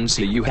I can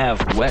see you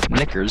have wet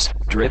knickers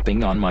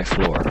dripping on my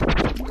floor.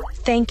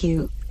 Thank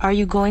you. Are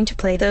you going to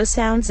play those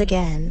sounds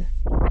again?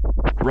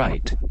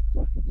 Right.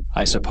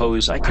 I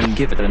suppose I can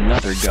give it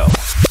another go.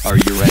 Are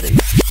you ready?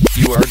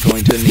 You are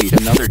going to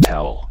need another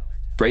towel.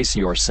 Brace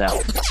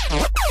yourself.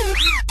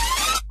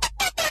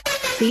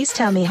 Please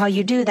tell me how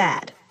you do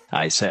that.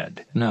 I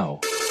said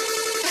no.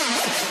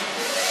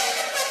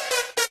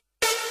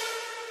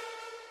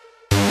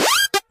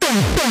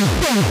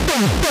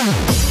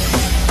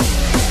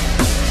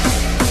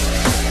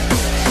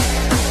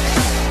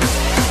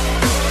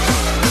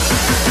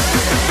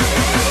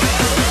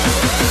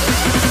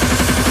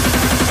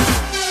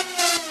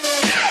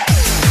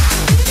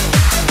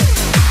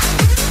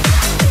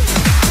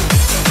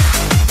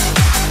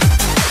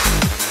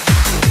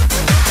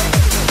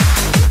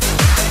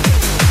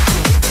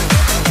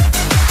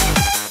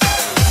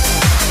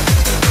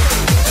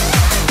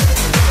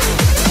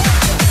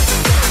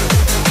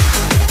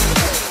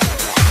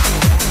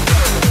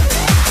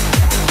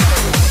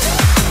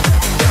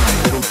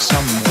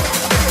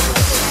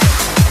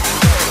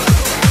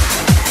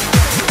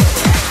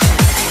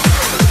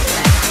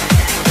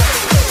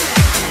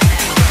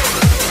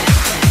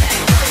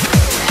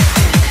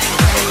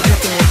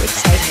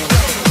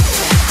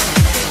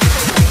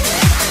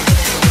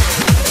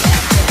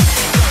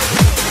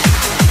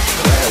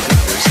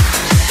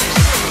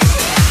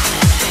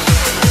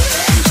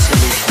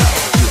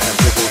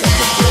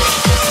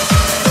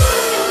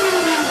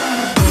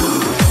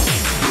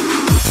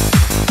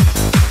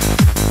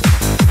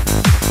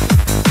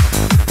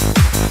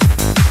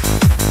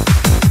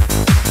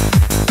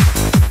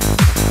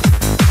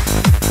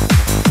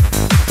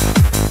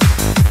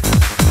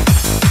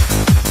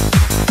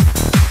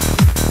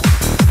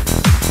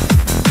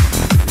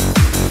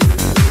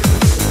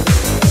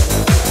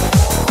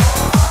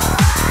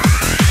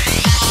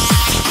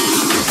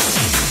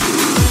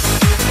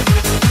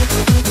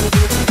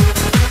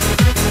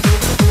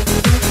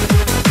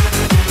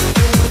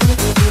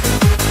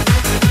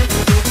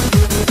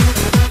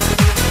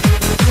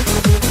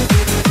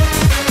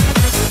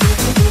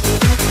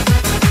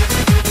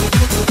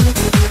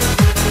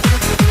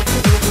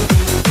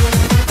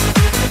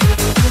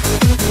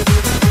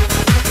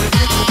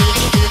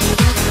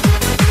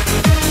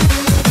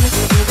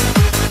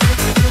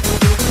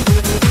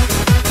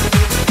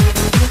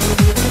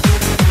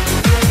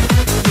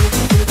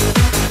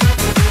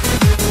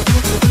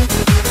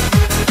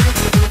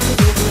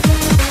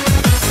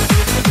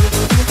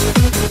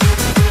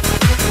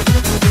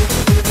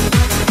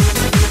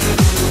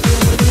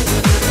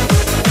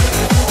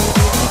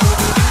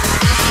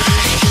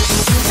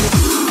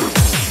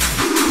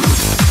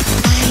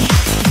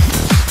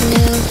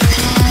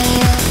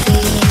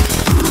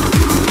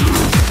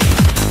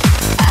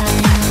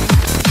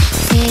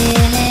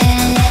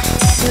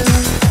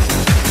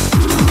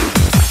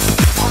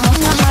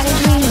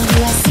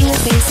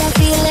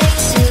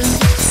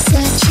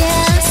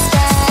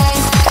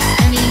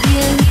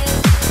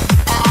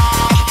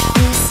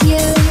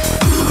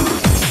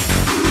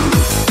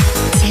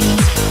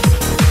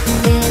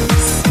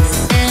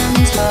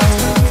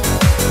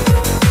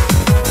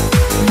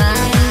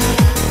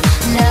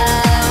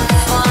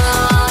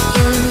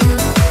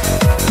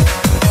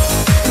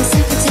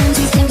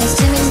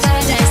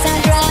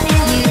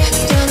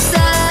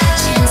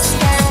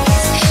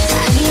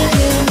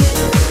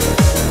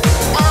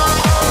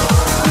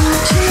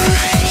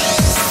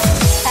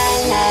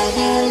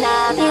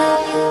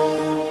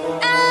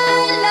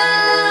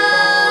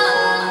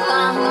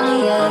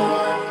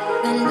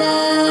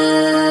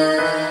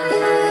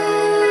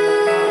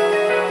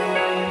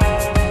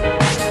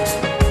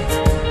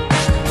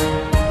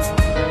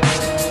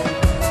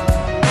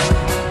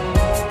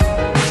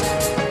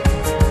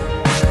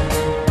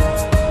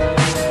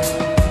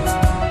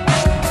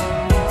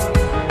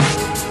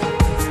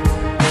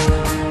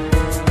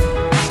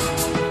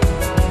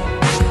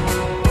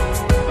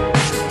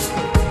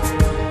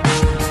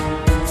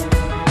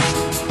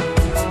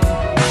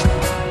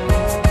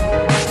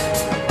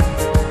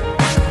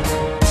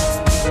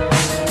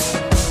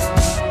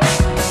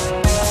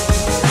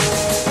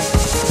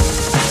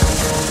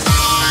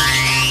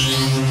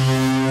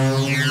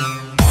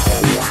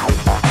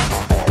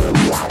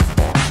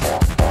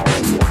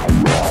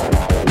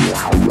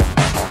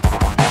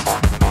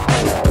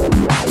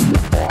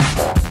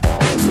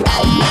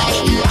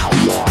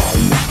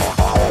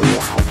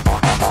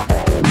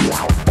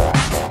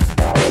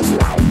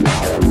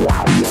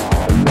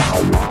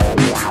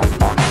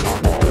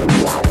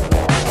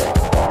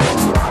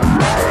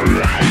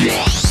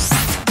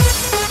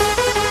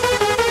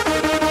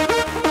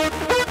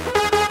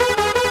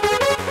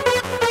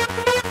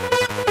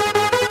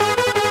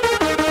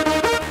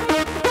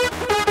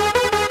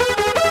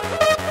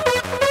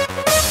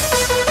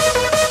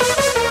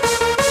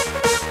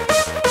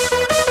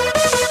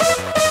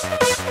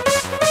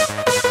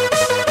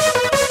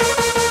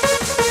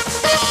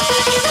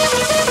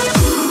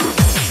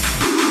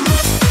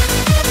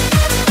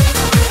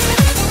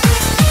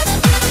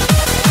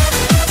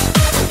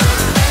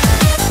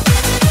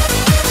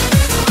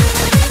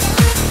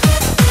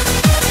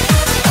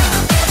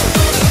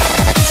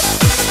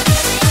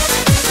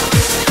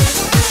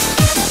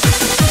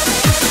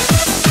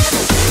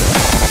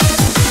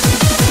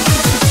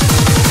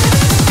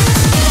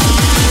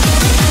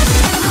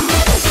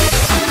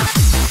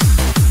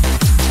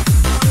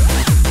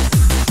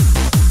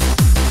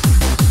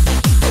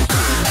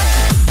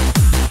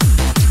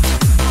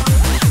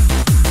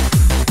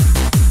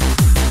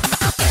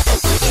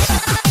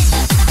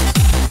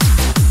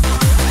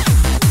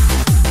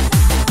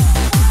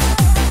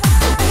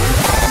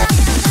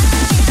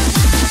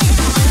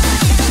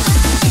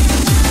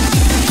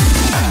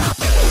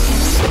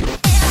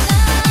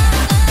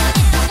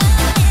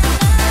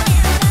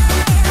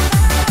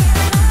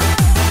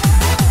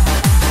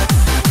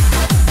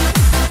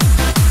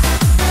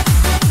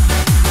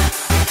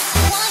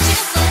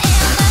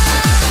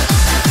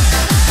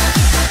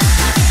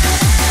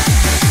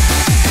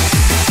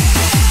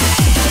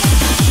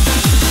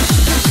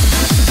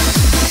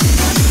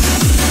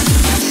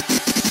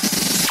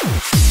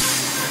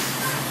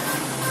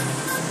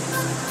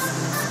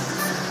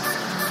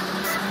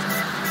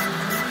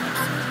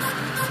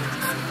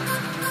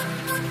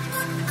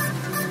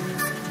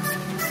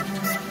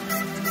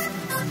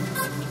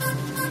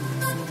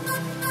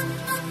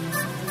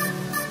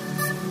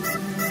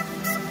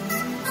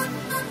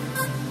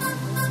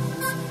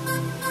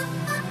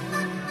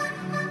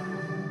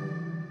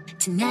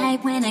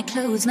 Tonight when I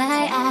close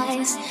my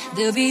eyes,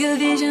 there'll be a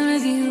vision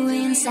of you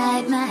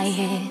inside my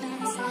head.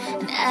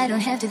 And I don't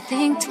have to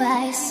think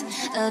twice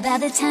about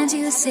the times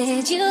you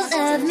said you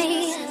love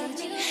me.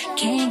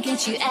 Can't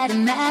get you out of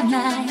my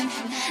mind.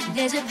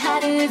 There's a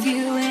part of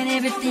you in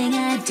everything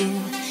I do.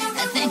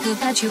 I think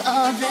about you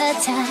all the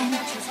time.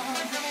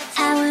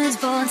 I was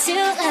born to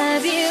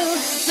love you.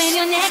 When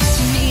you're next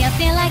to me, I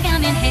feel like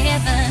I'm in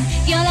heaven.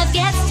 Your love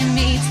gets to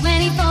me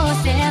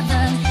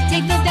 24/7.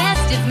 Take the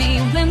best of me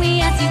when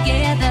we are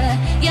together.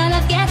 Your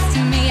love gets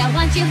to me, I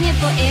want you here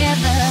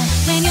forever.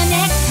 When you're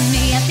next to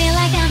me, I feel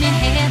like I'm in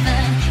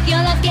heaven.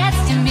 Your love gets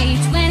to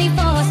me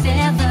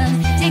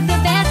 24/7. Take the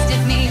best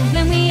of me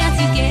when we are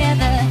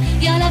together.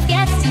 Your love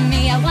gets to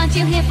me, I want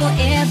you here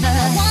forever.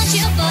 I want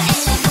you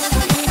forever.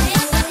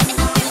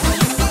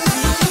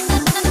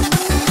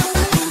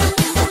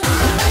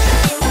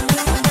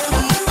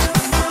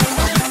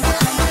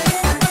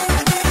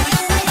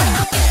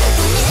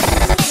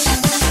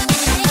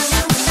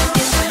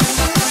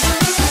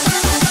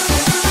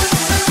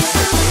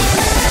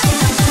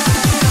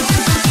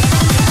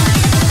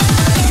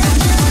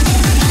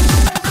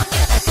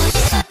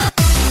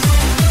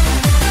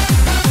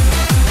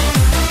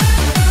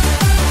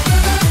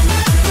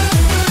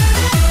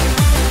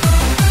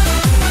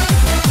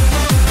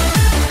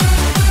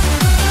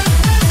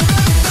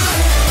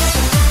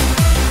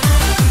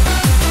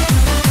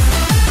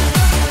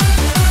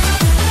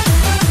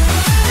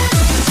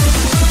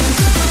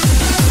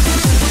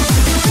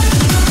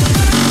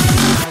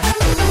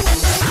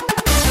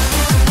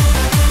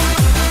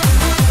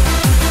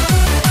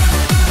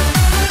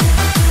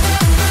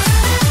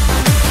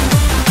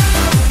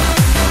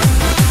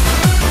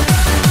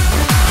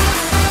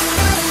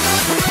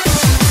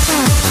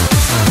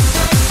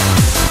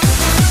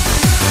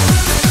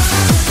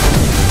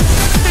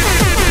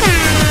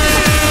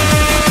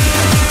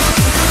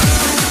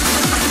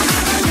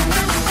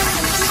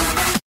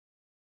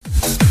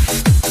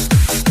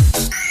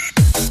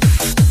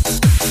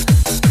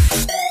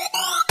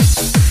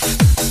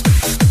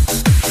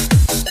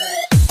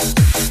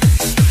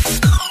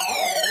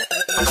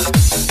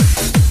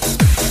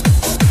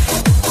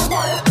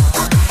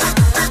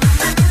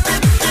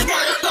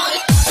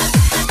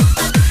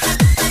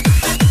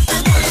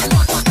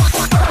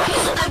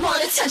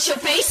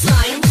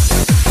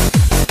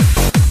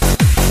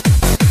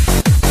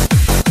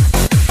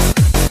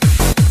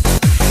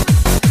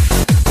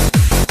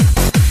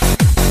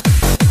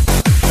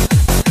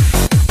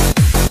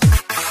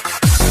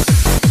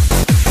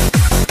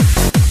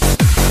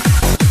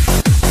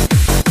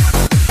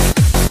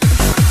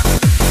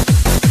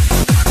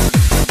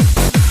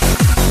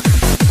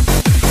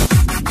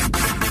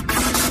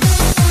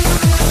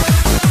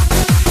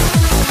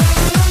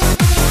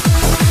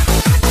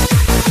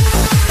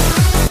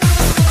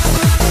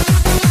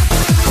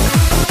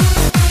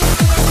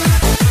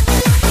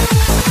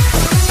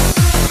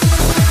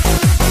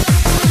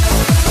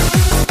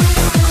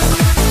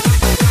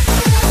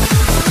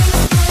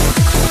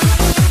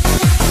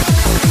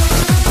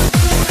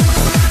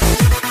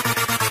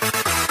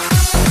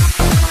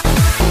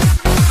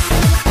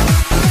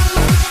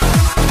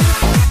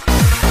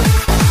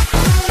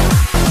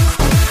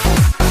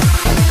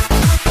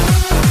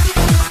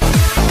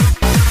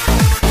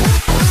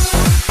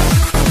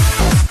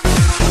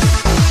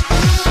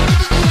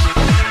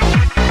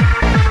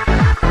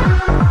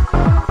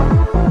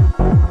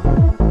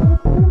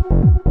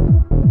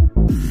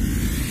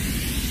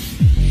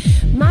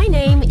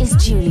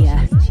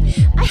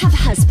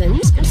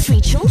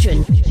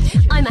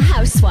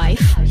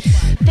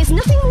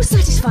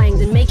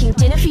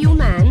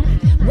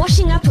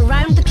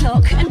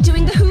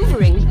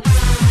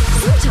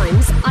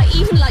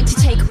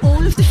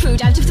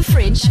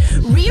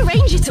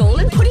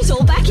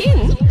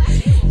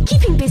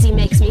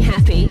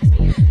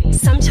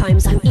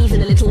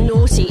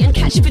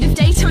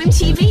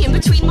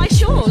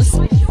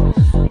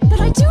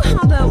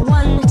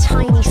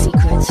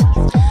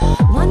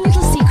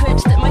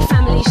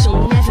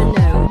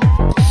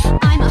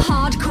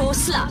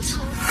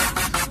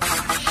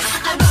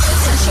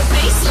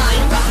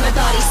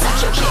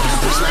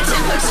 Push my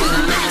tempo to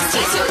the max,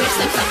 tease your lips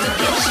and fuck the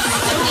pitch.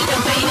 Don't need a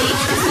baby,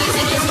 this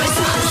music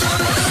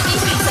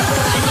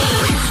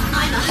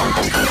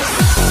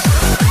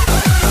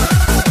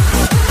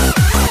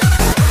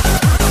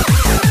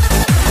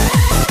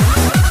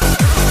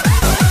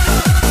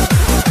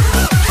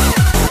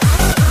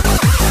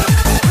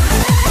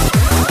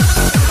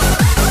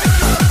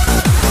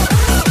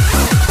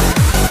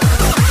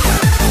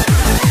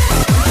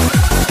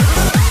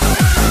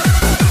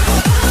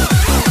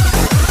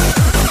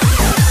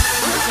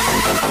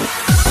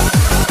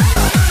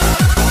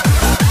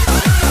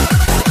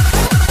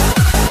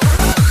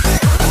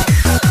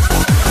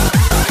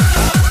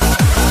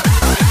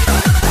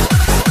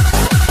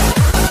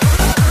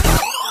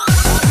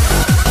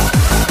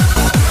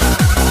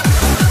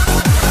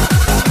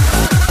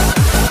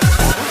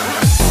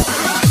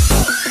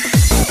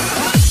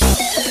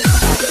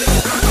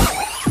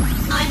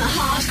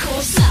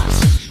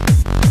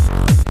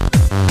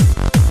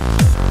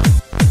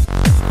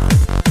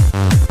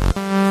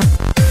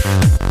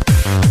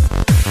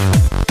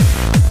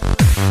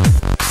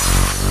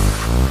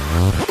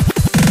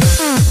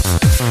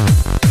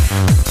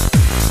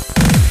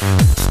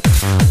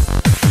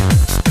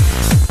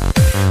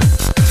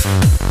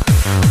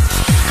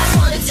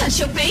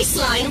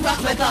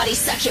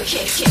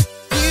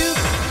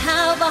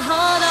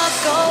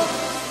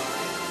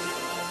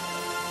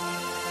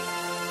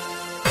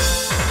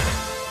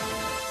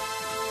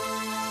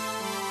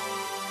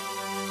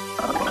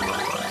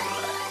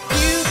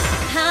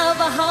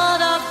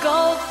heart of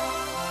gold.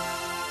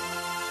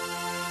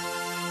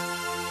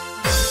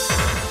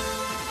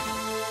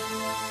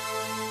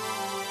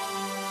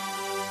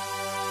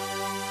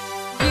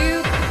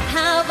 You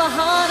have a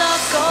heart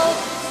of gold.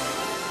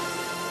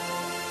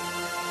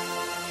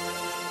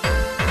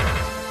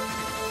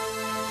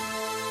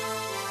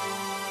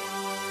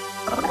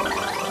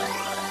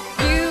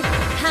 You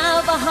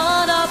have a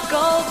heart of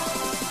gold.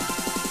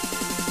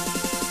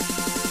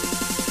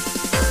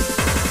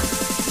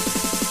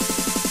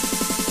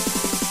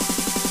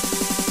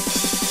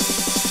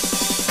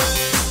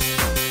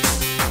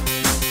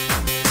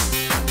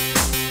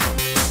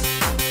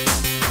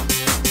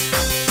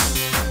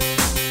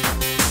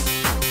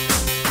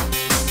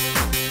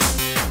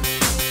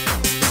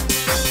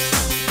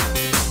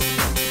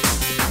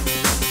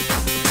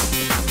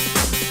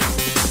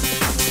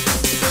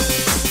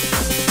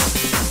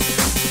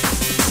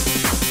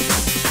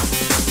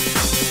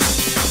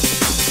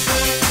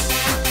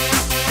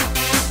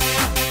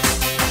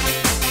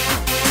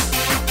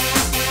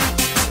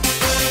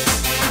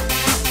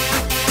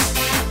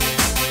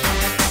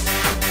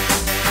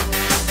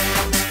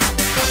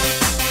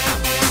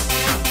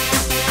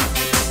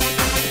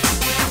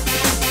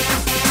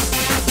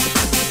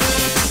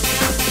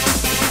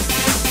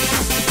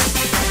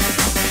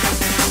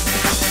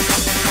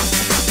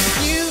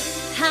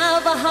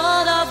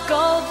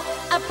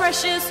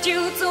 Precious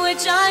jewel to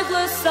which I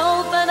was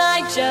sold, but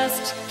I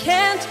just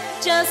can't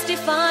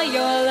justify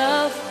your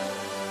love.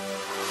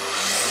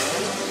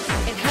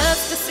 It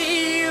hurts to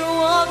see you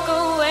walk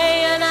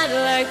away, and I'd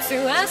like to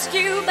ask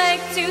you back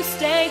to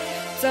stay,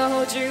 to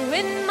hold you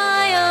in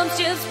my arms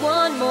just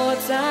one more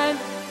time.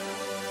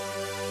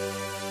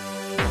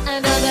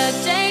 Another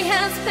day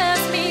has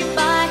passed me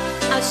by,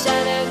 our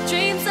shattered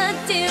dreams, a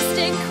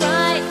distant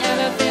cry, and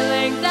a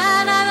feeling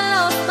that I've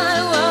lost my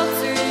world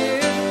to you.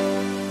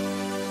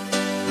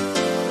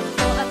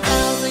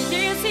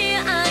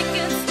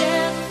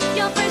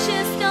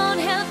 Precious stone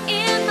held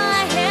in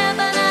my hand,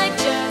 but I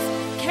just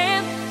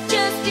can't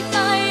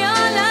justify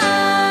your love.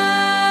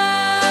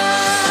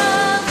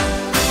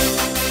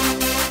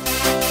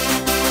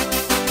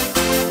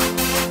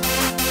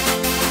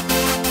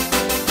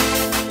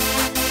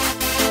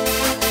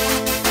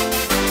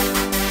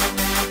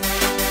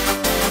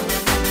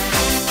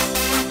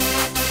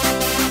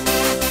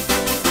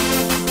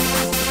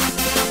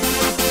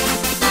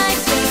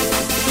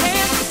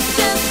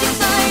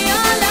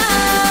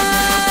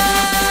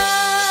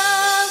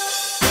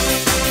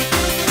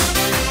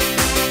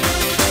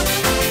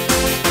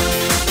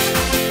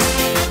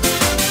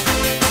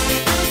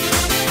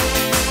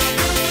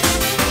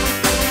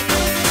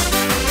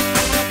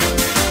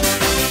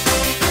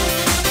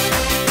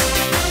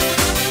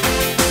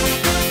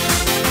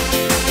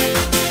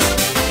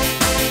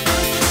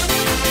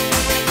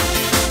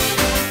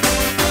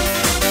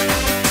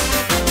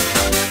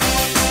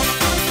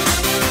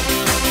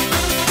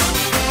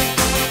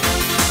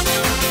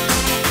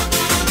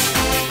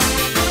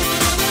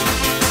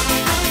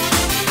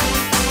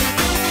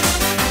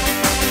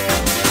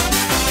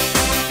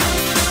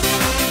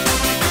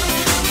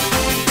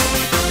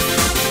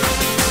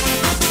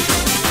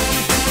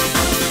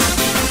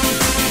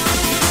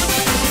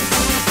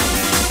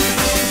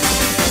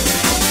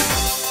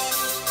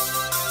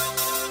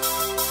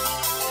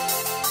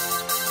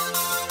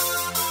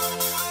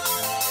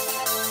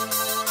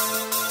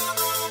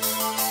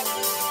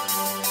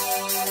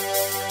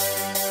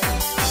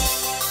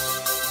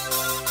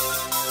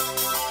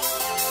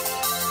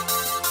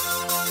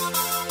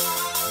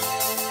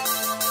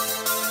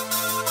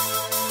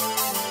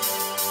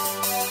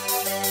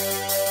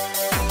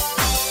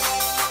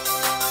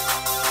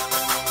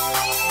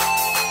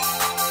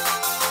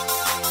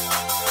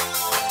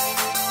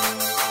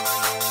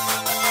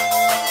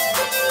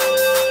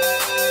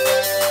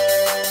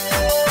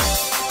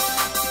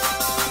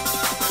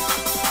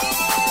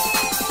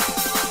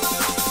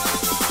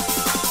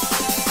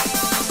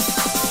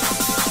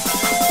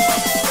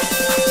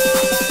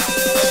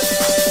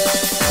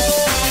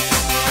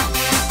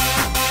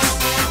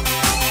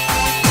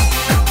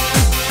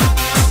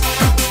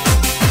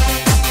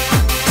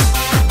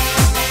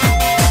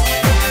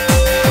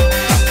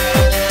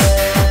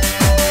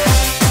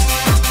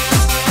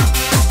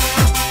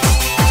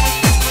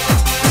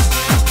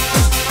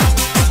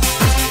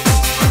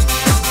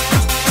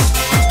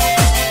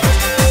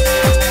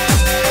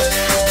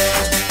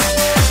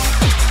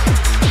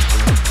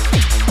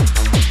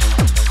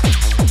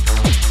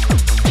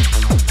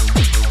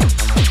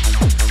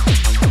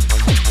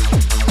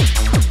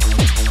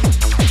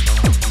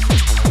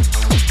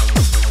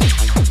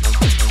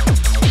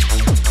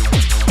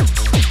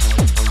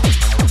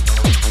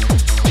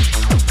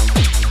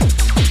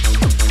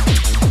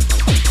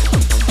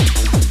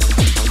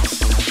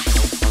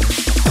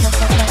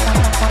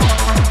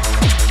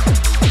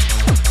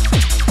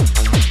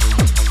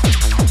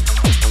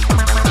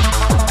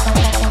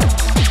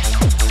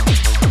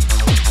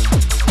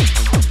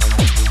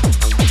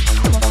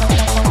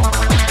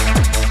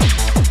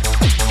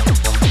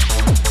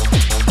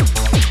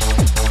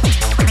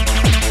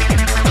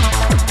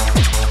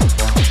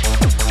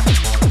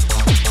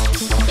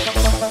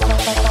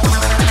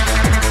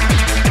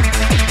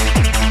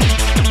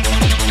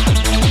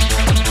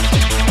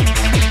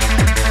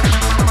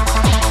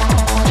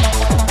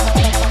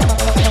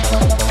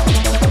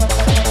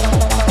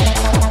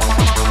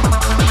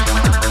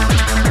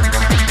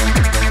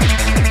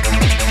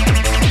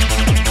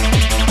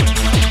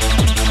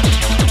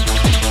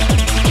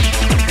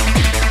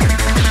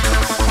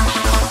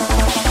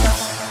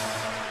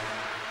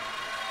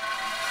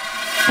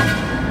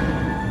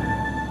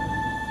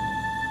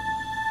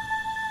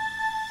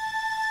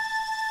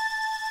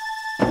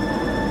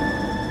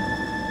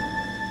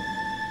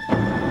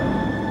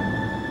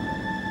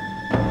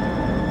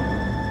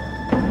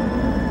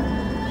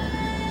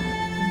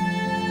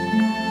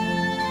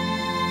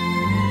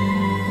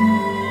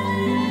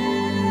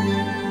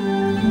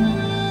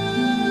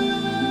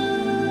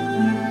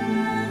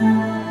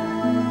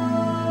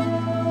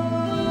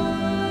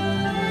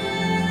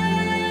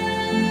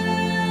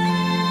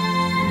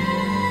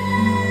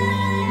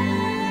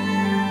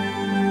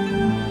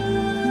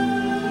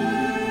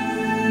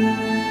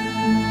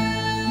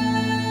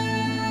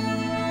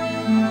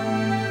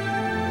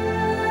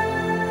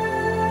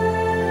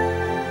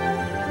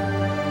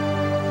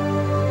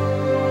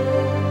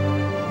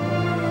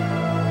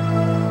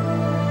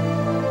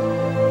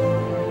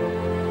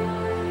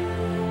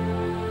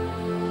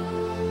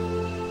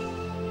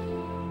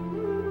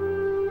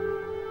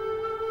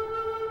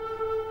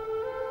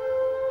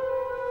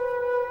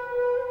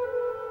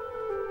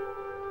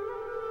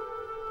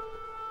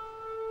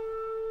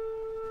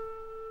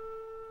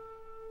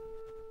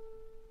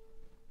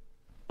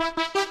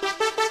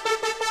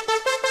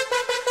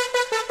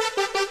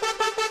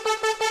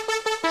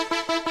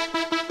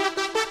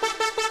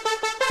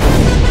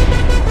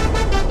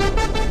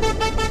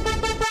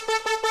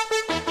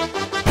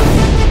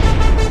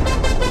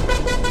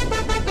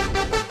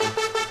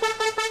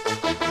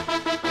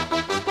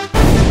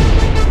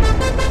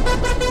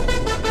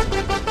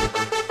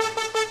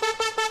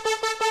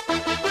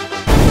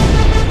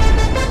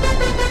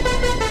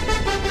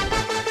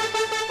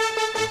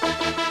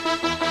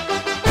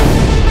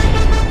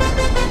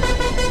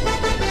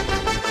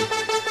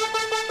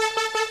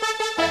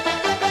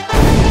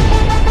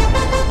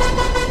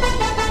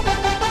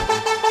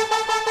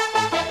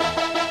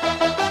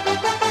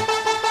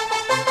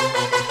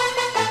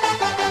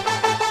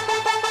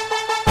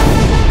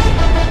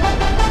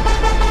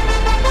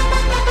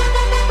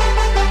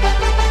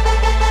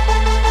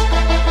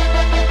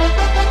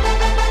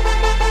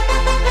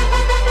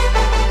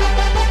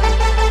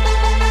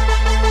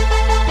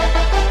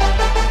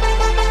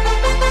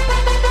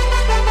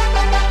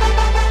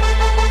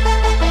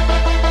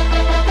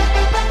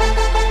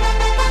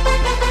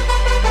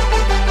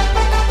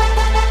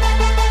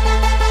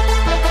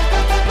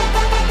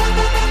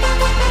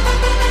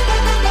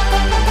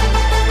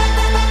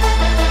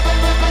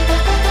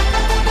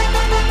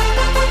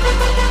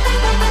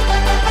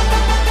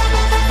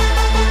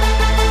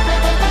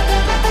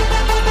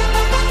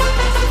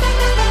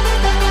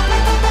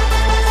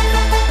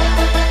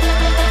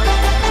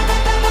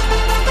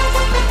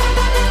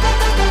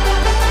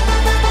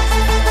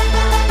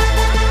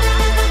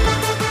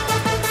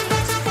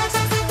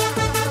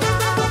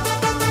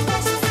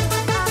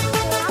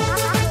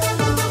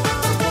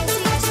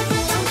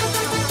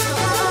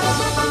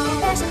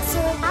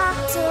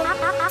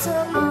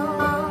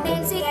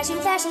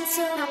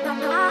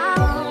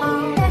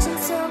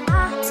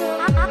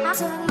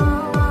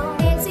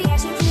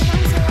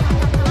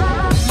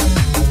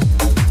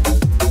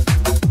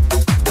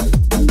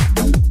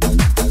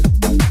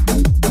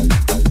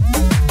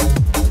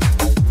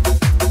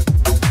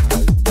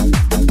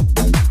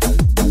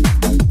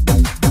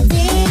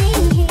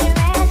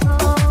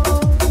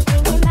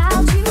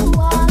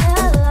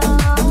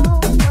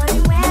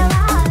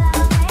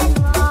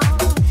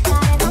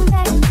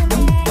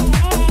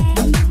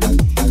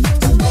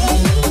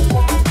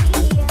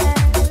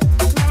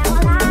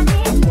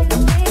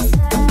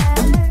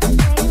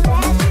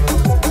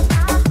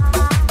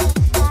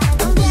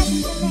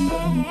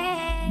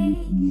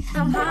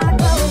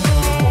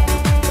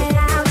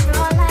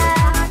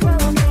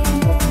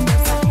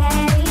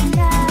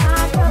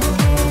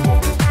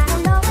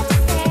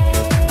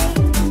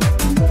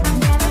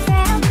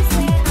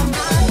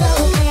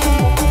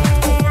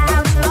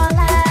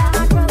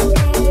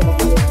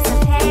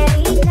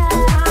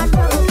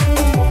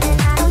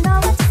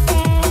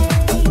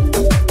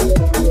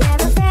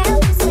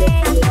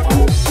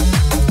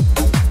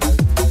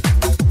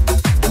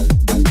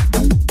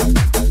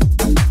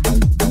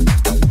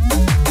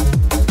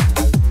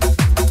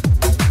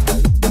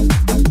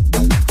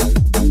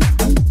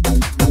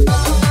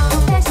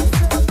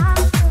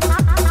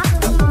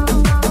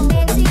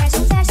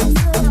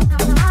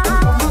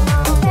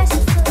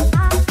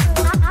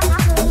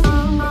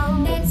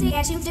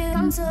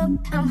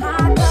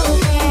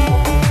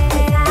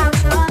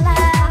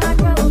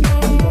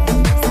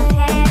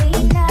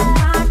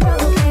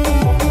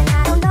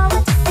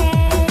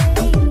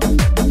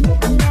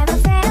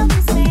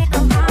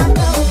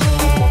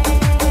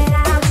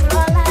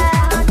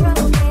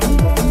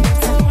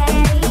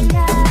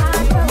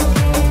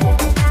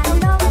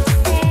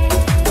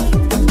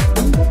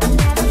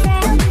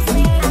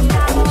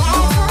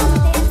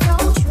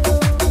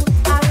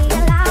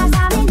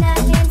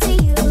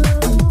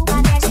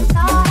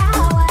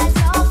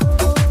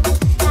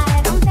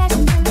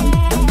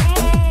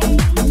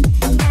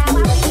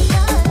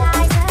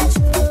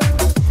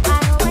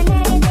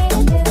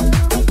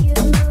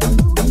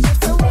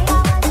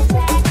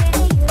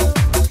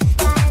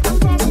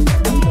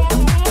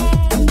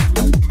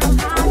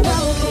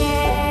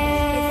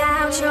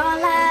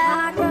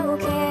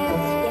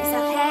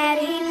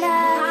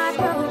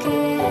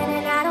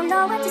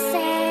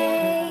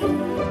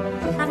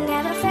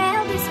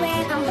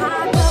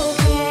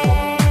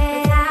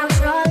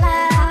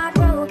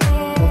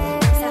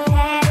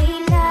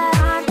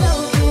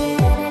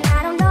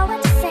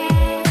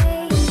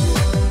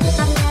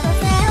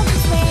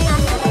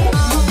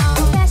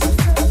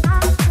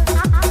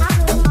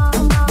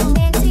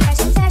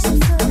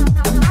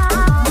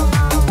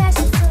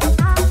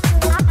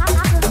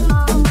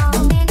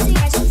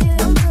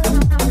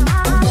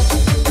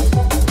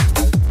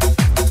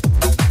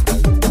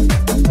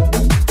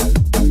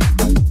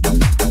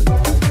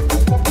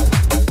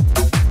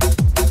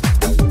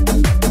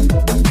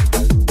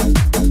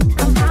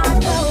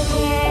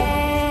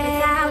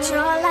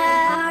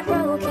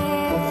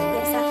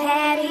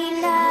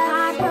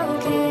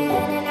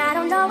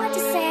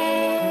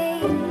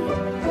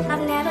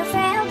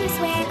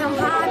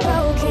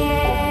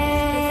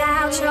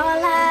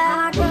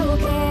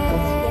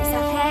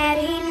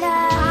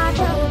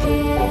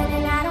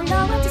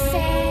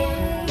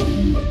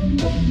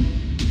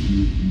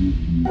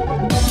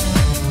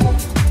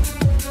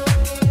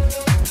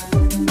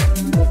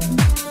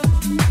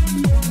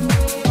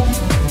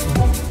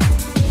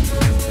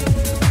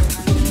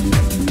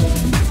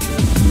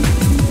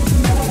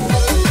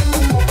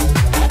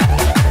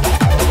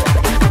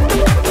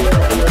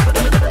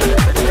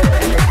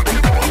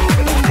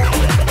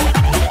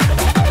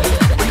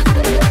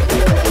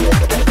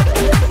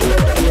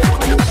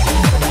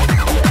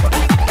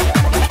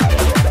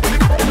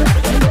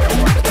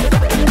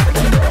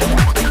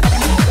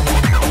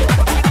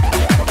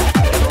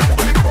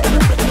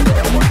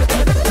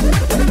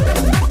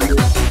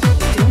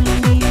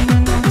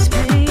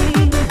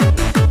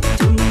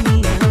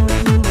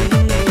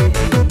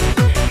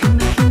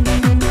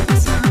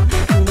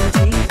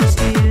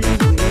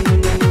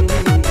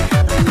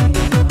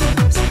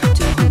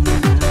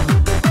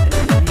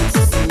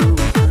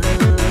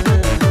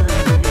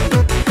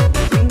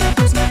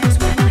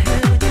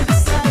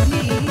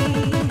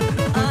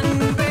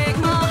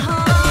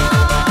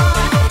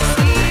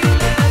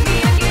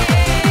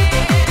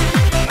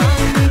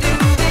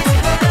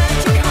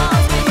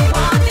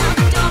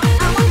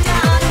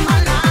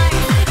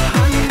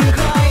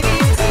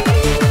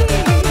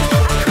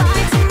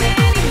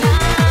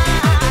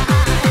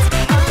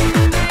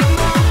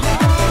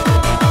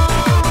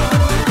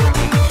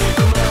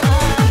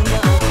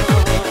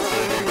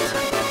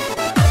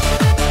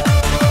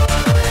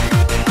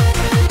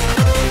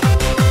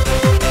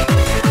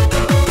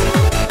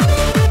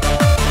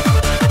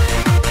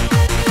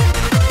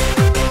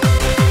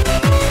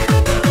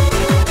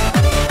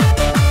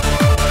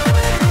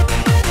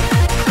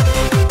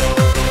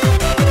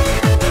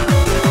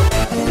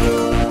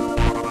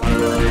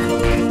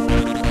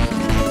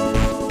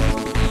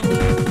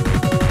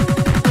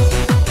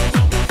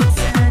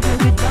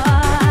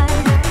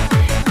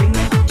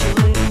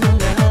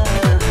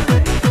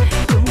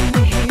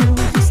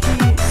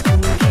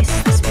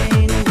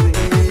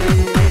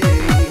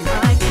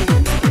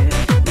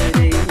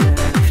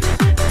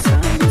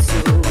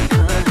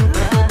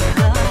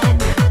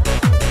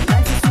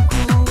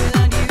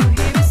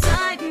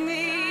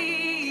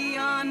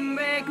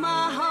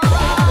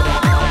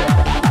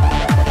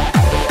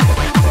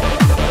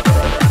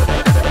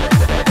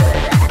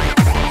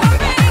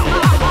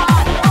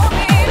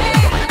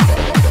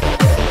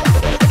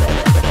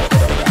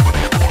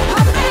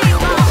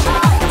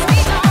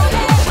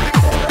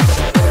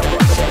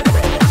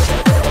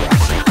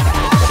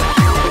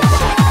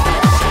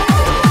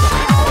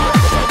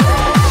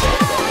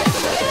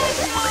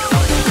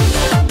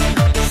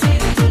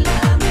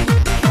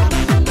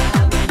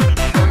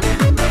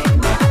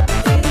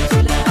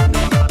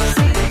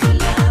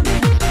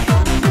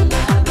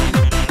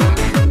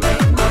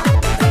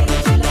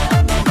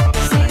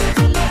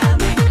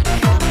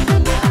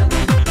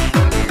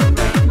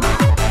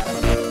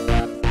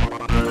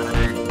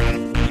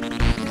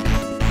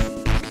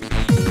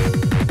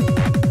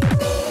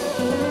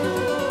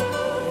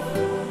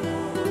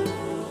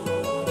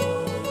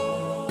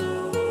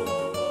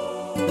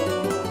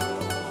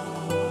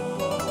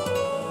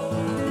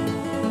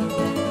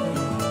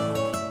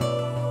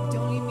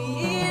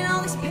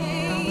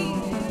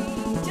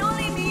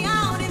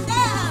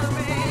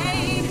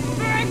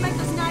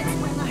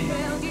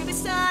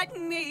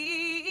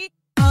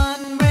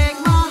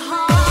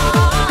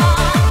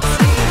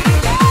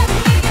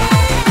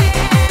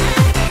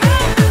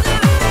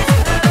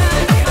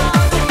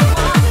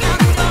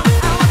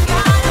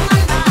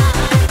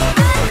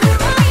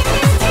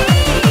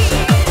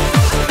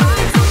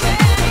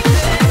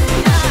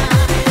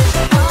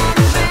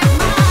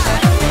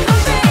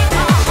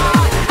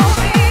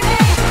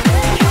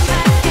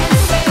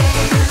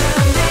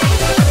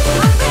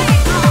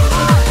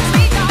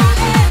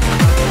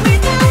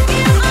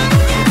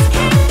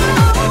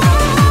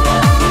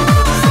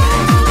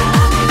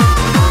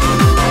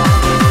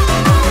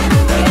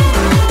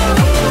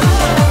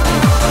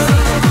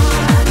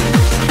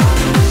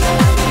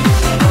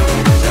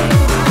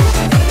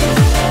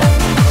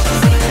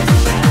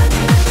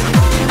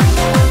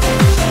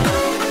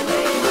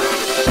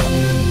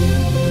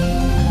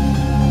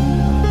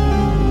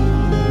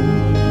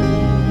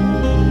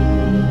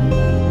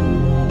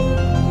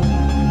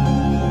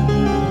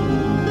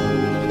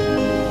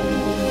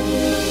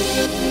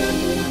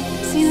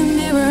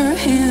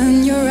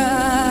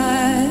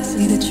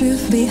 me the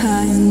truth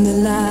behind the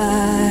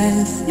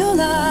lies. Your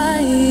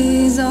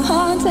lies are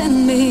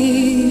haunting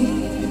me.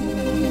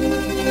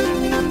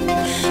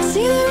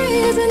 See the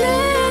reason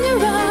in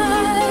your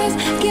eyes,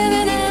 give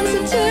an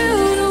answer to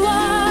the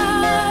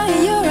why.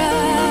 Your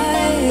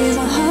eyes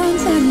are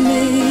haunting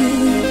me.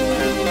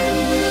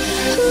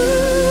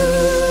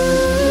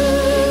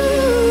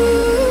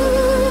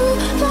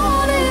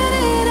 Falling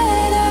in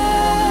and out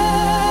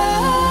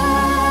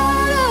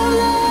of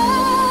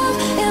love,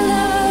 in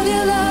love,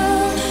 your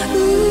love.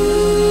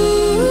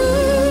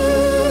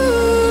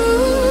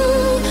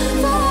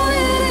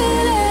 Falling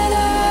in and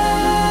out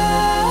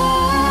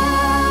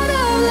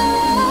of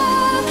love.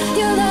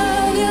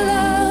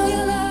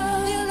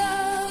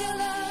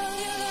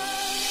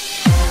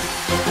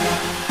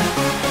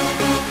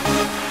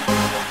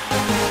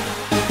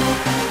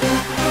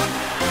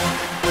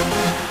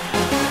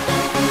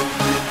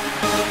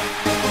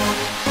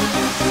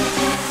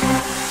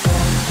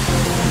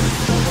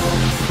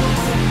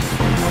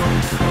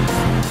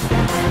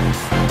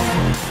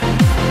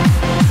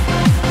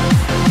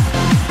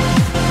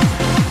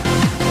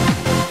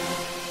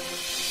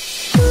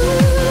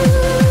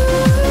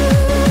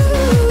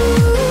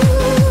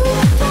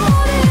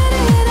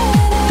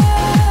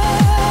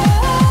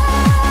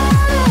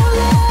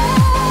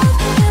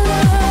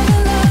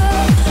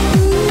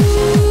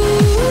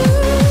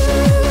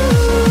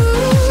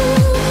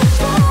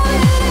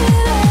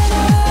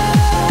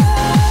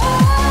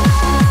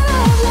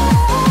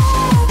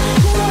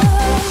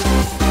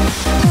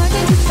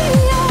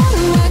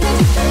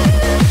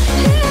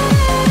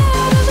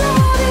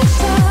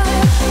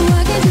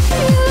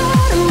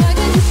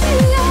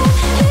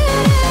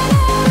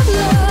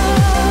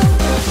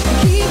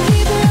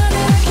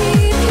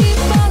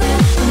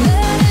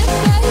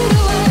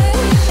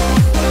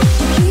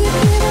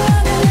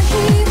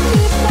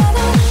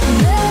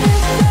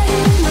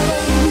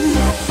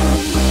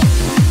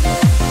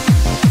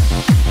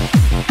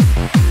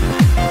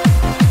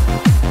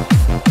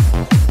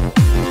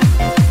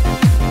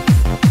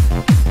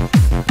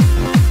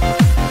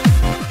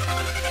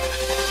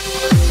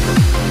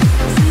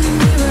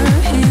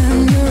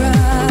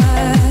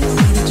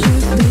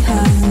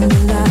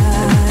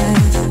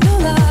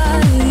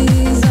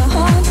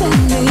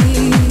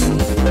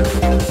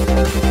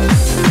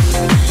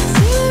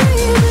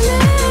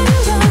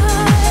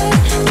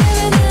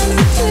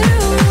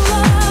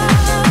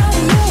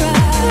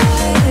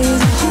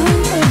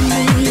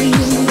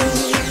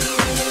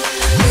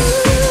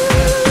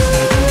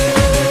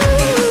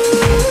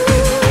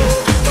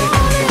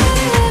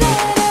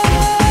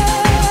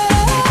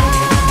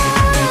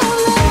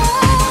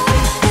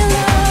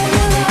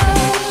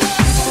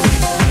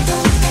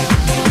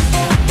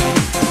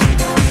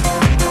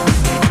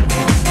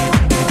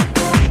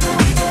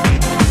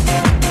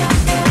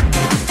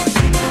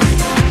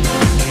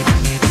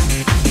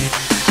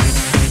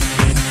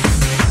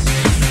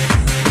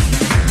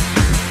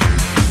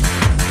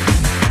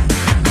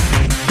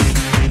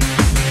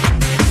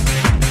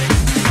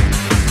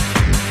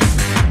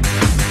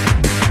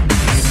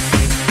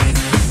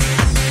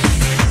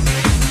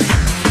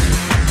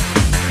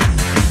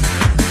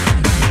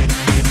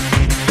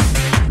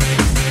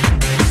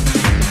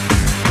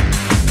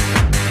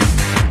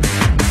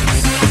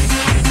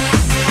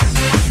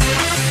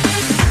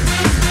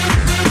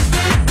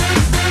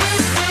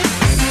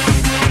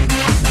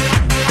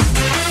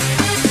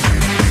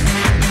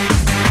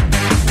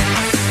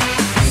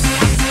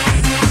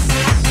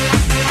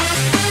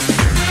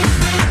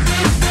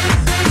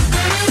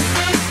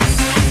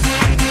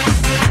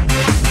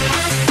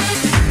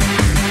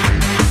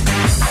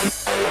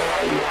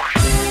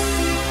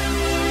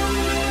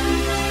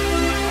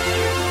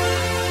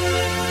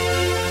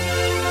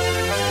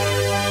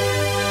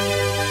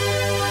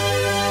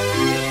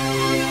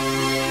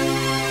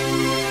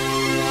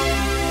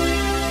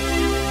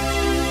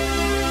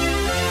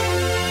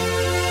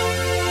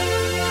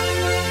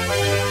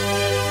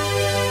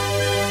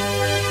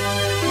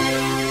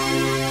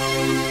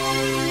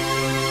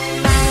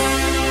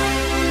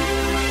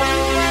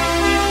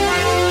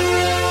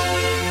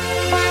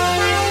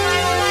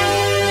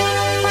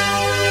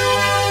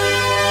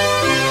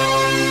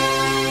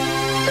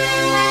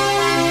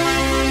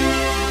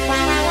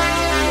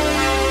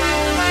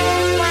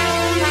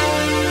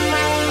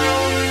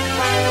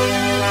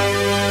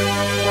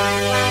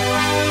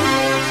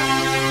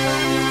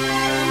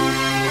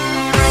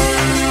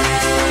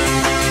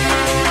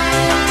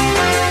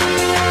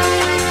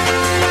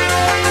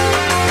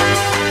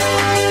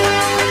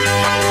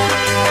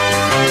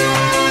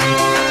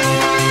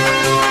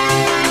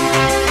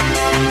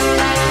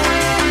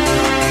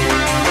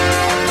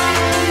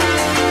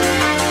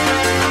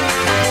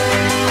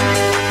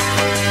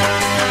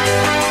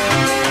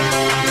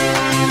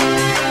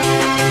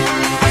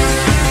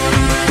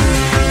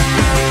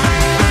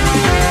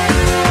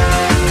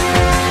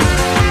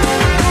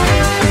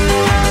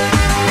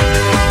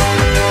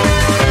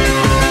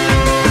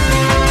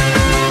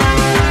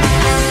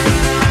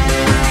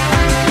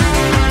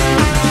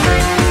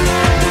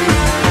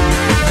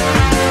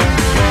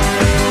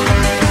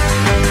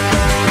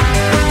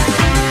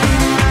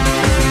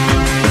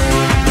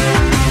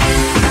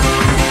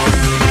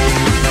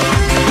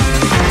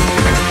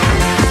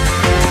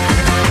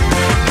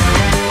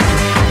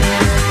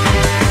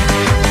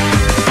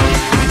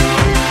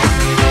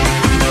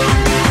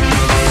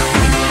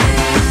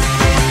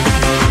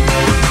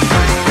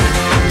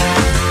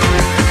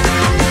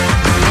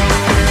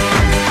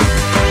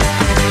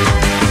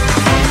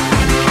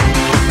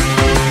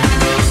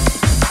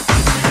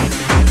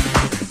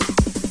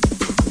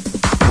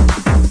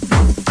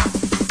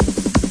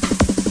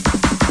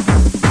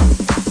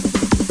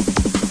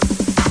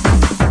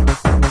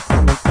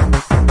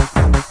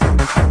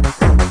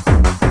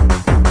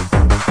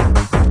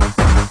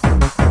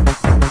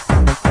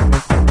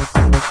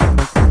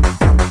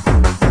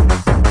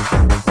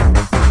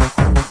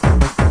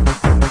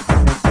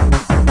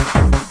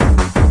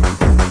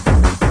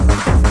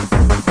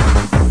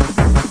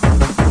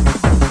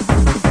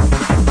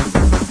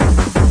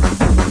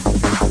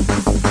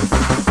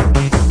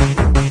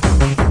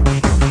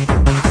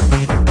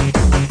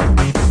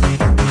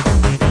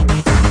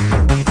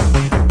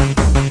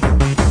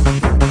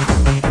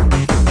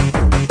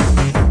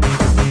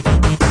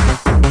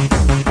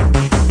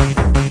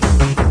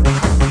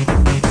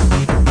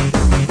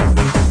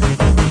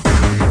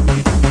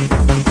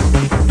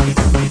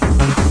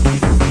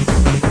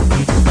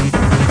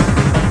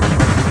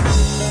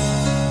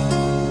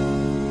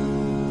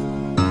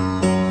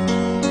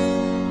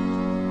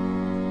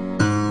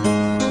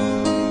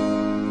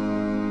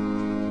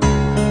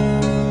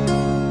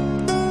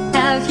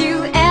 Have you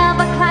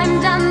ever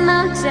climbed a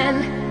mountain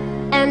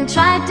and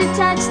tried to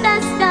touch the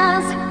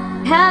stars?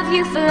 Have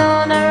you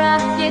flown a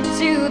rocket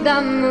to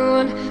the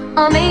moon,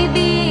 or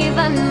maybe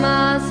even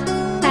Mars?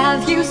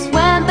 Have you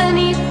swam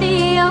beneath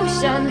the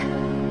ocean,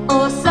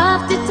 or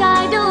surfed a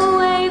tidal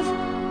wave?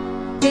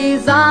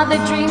 These are the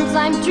dreams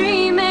I'm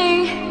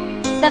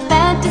dreaming, the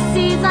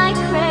fantasies I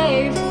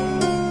crave.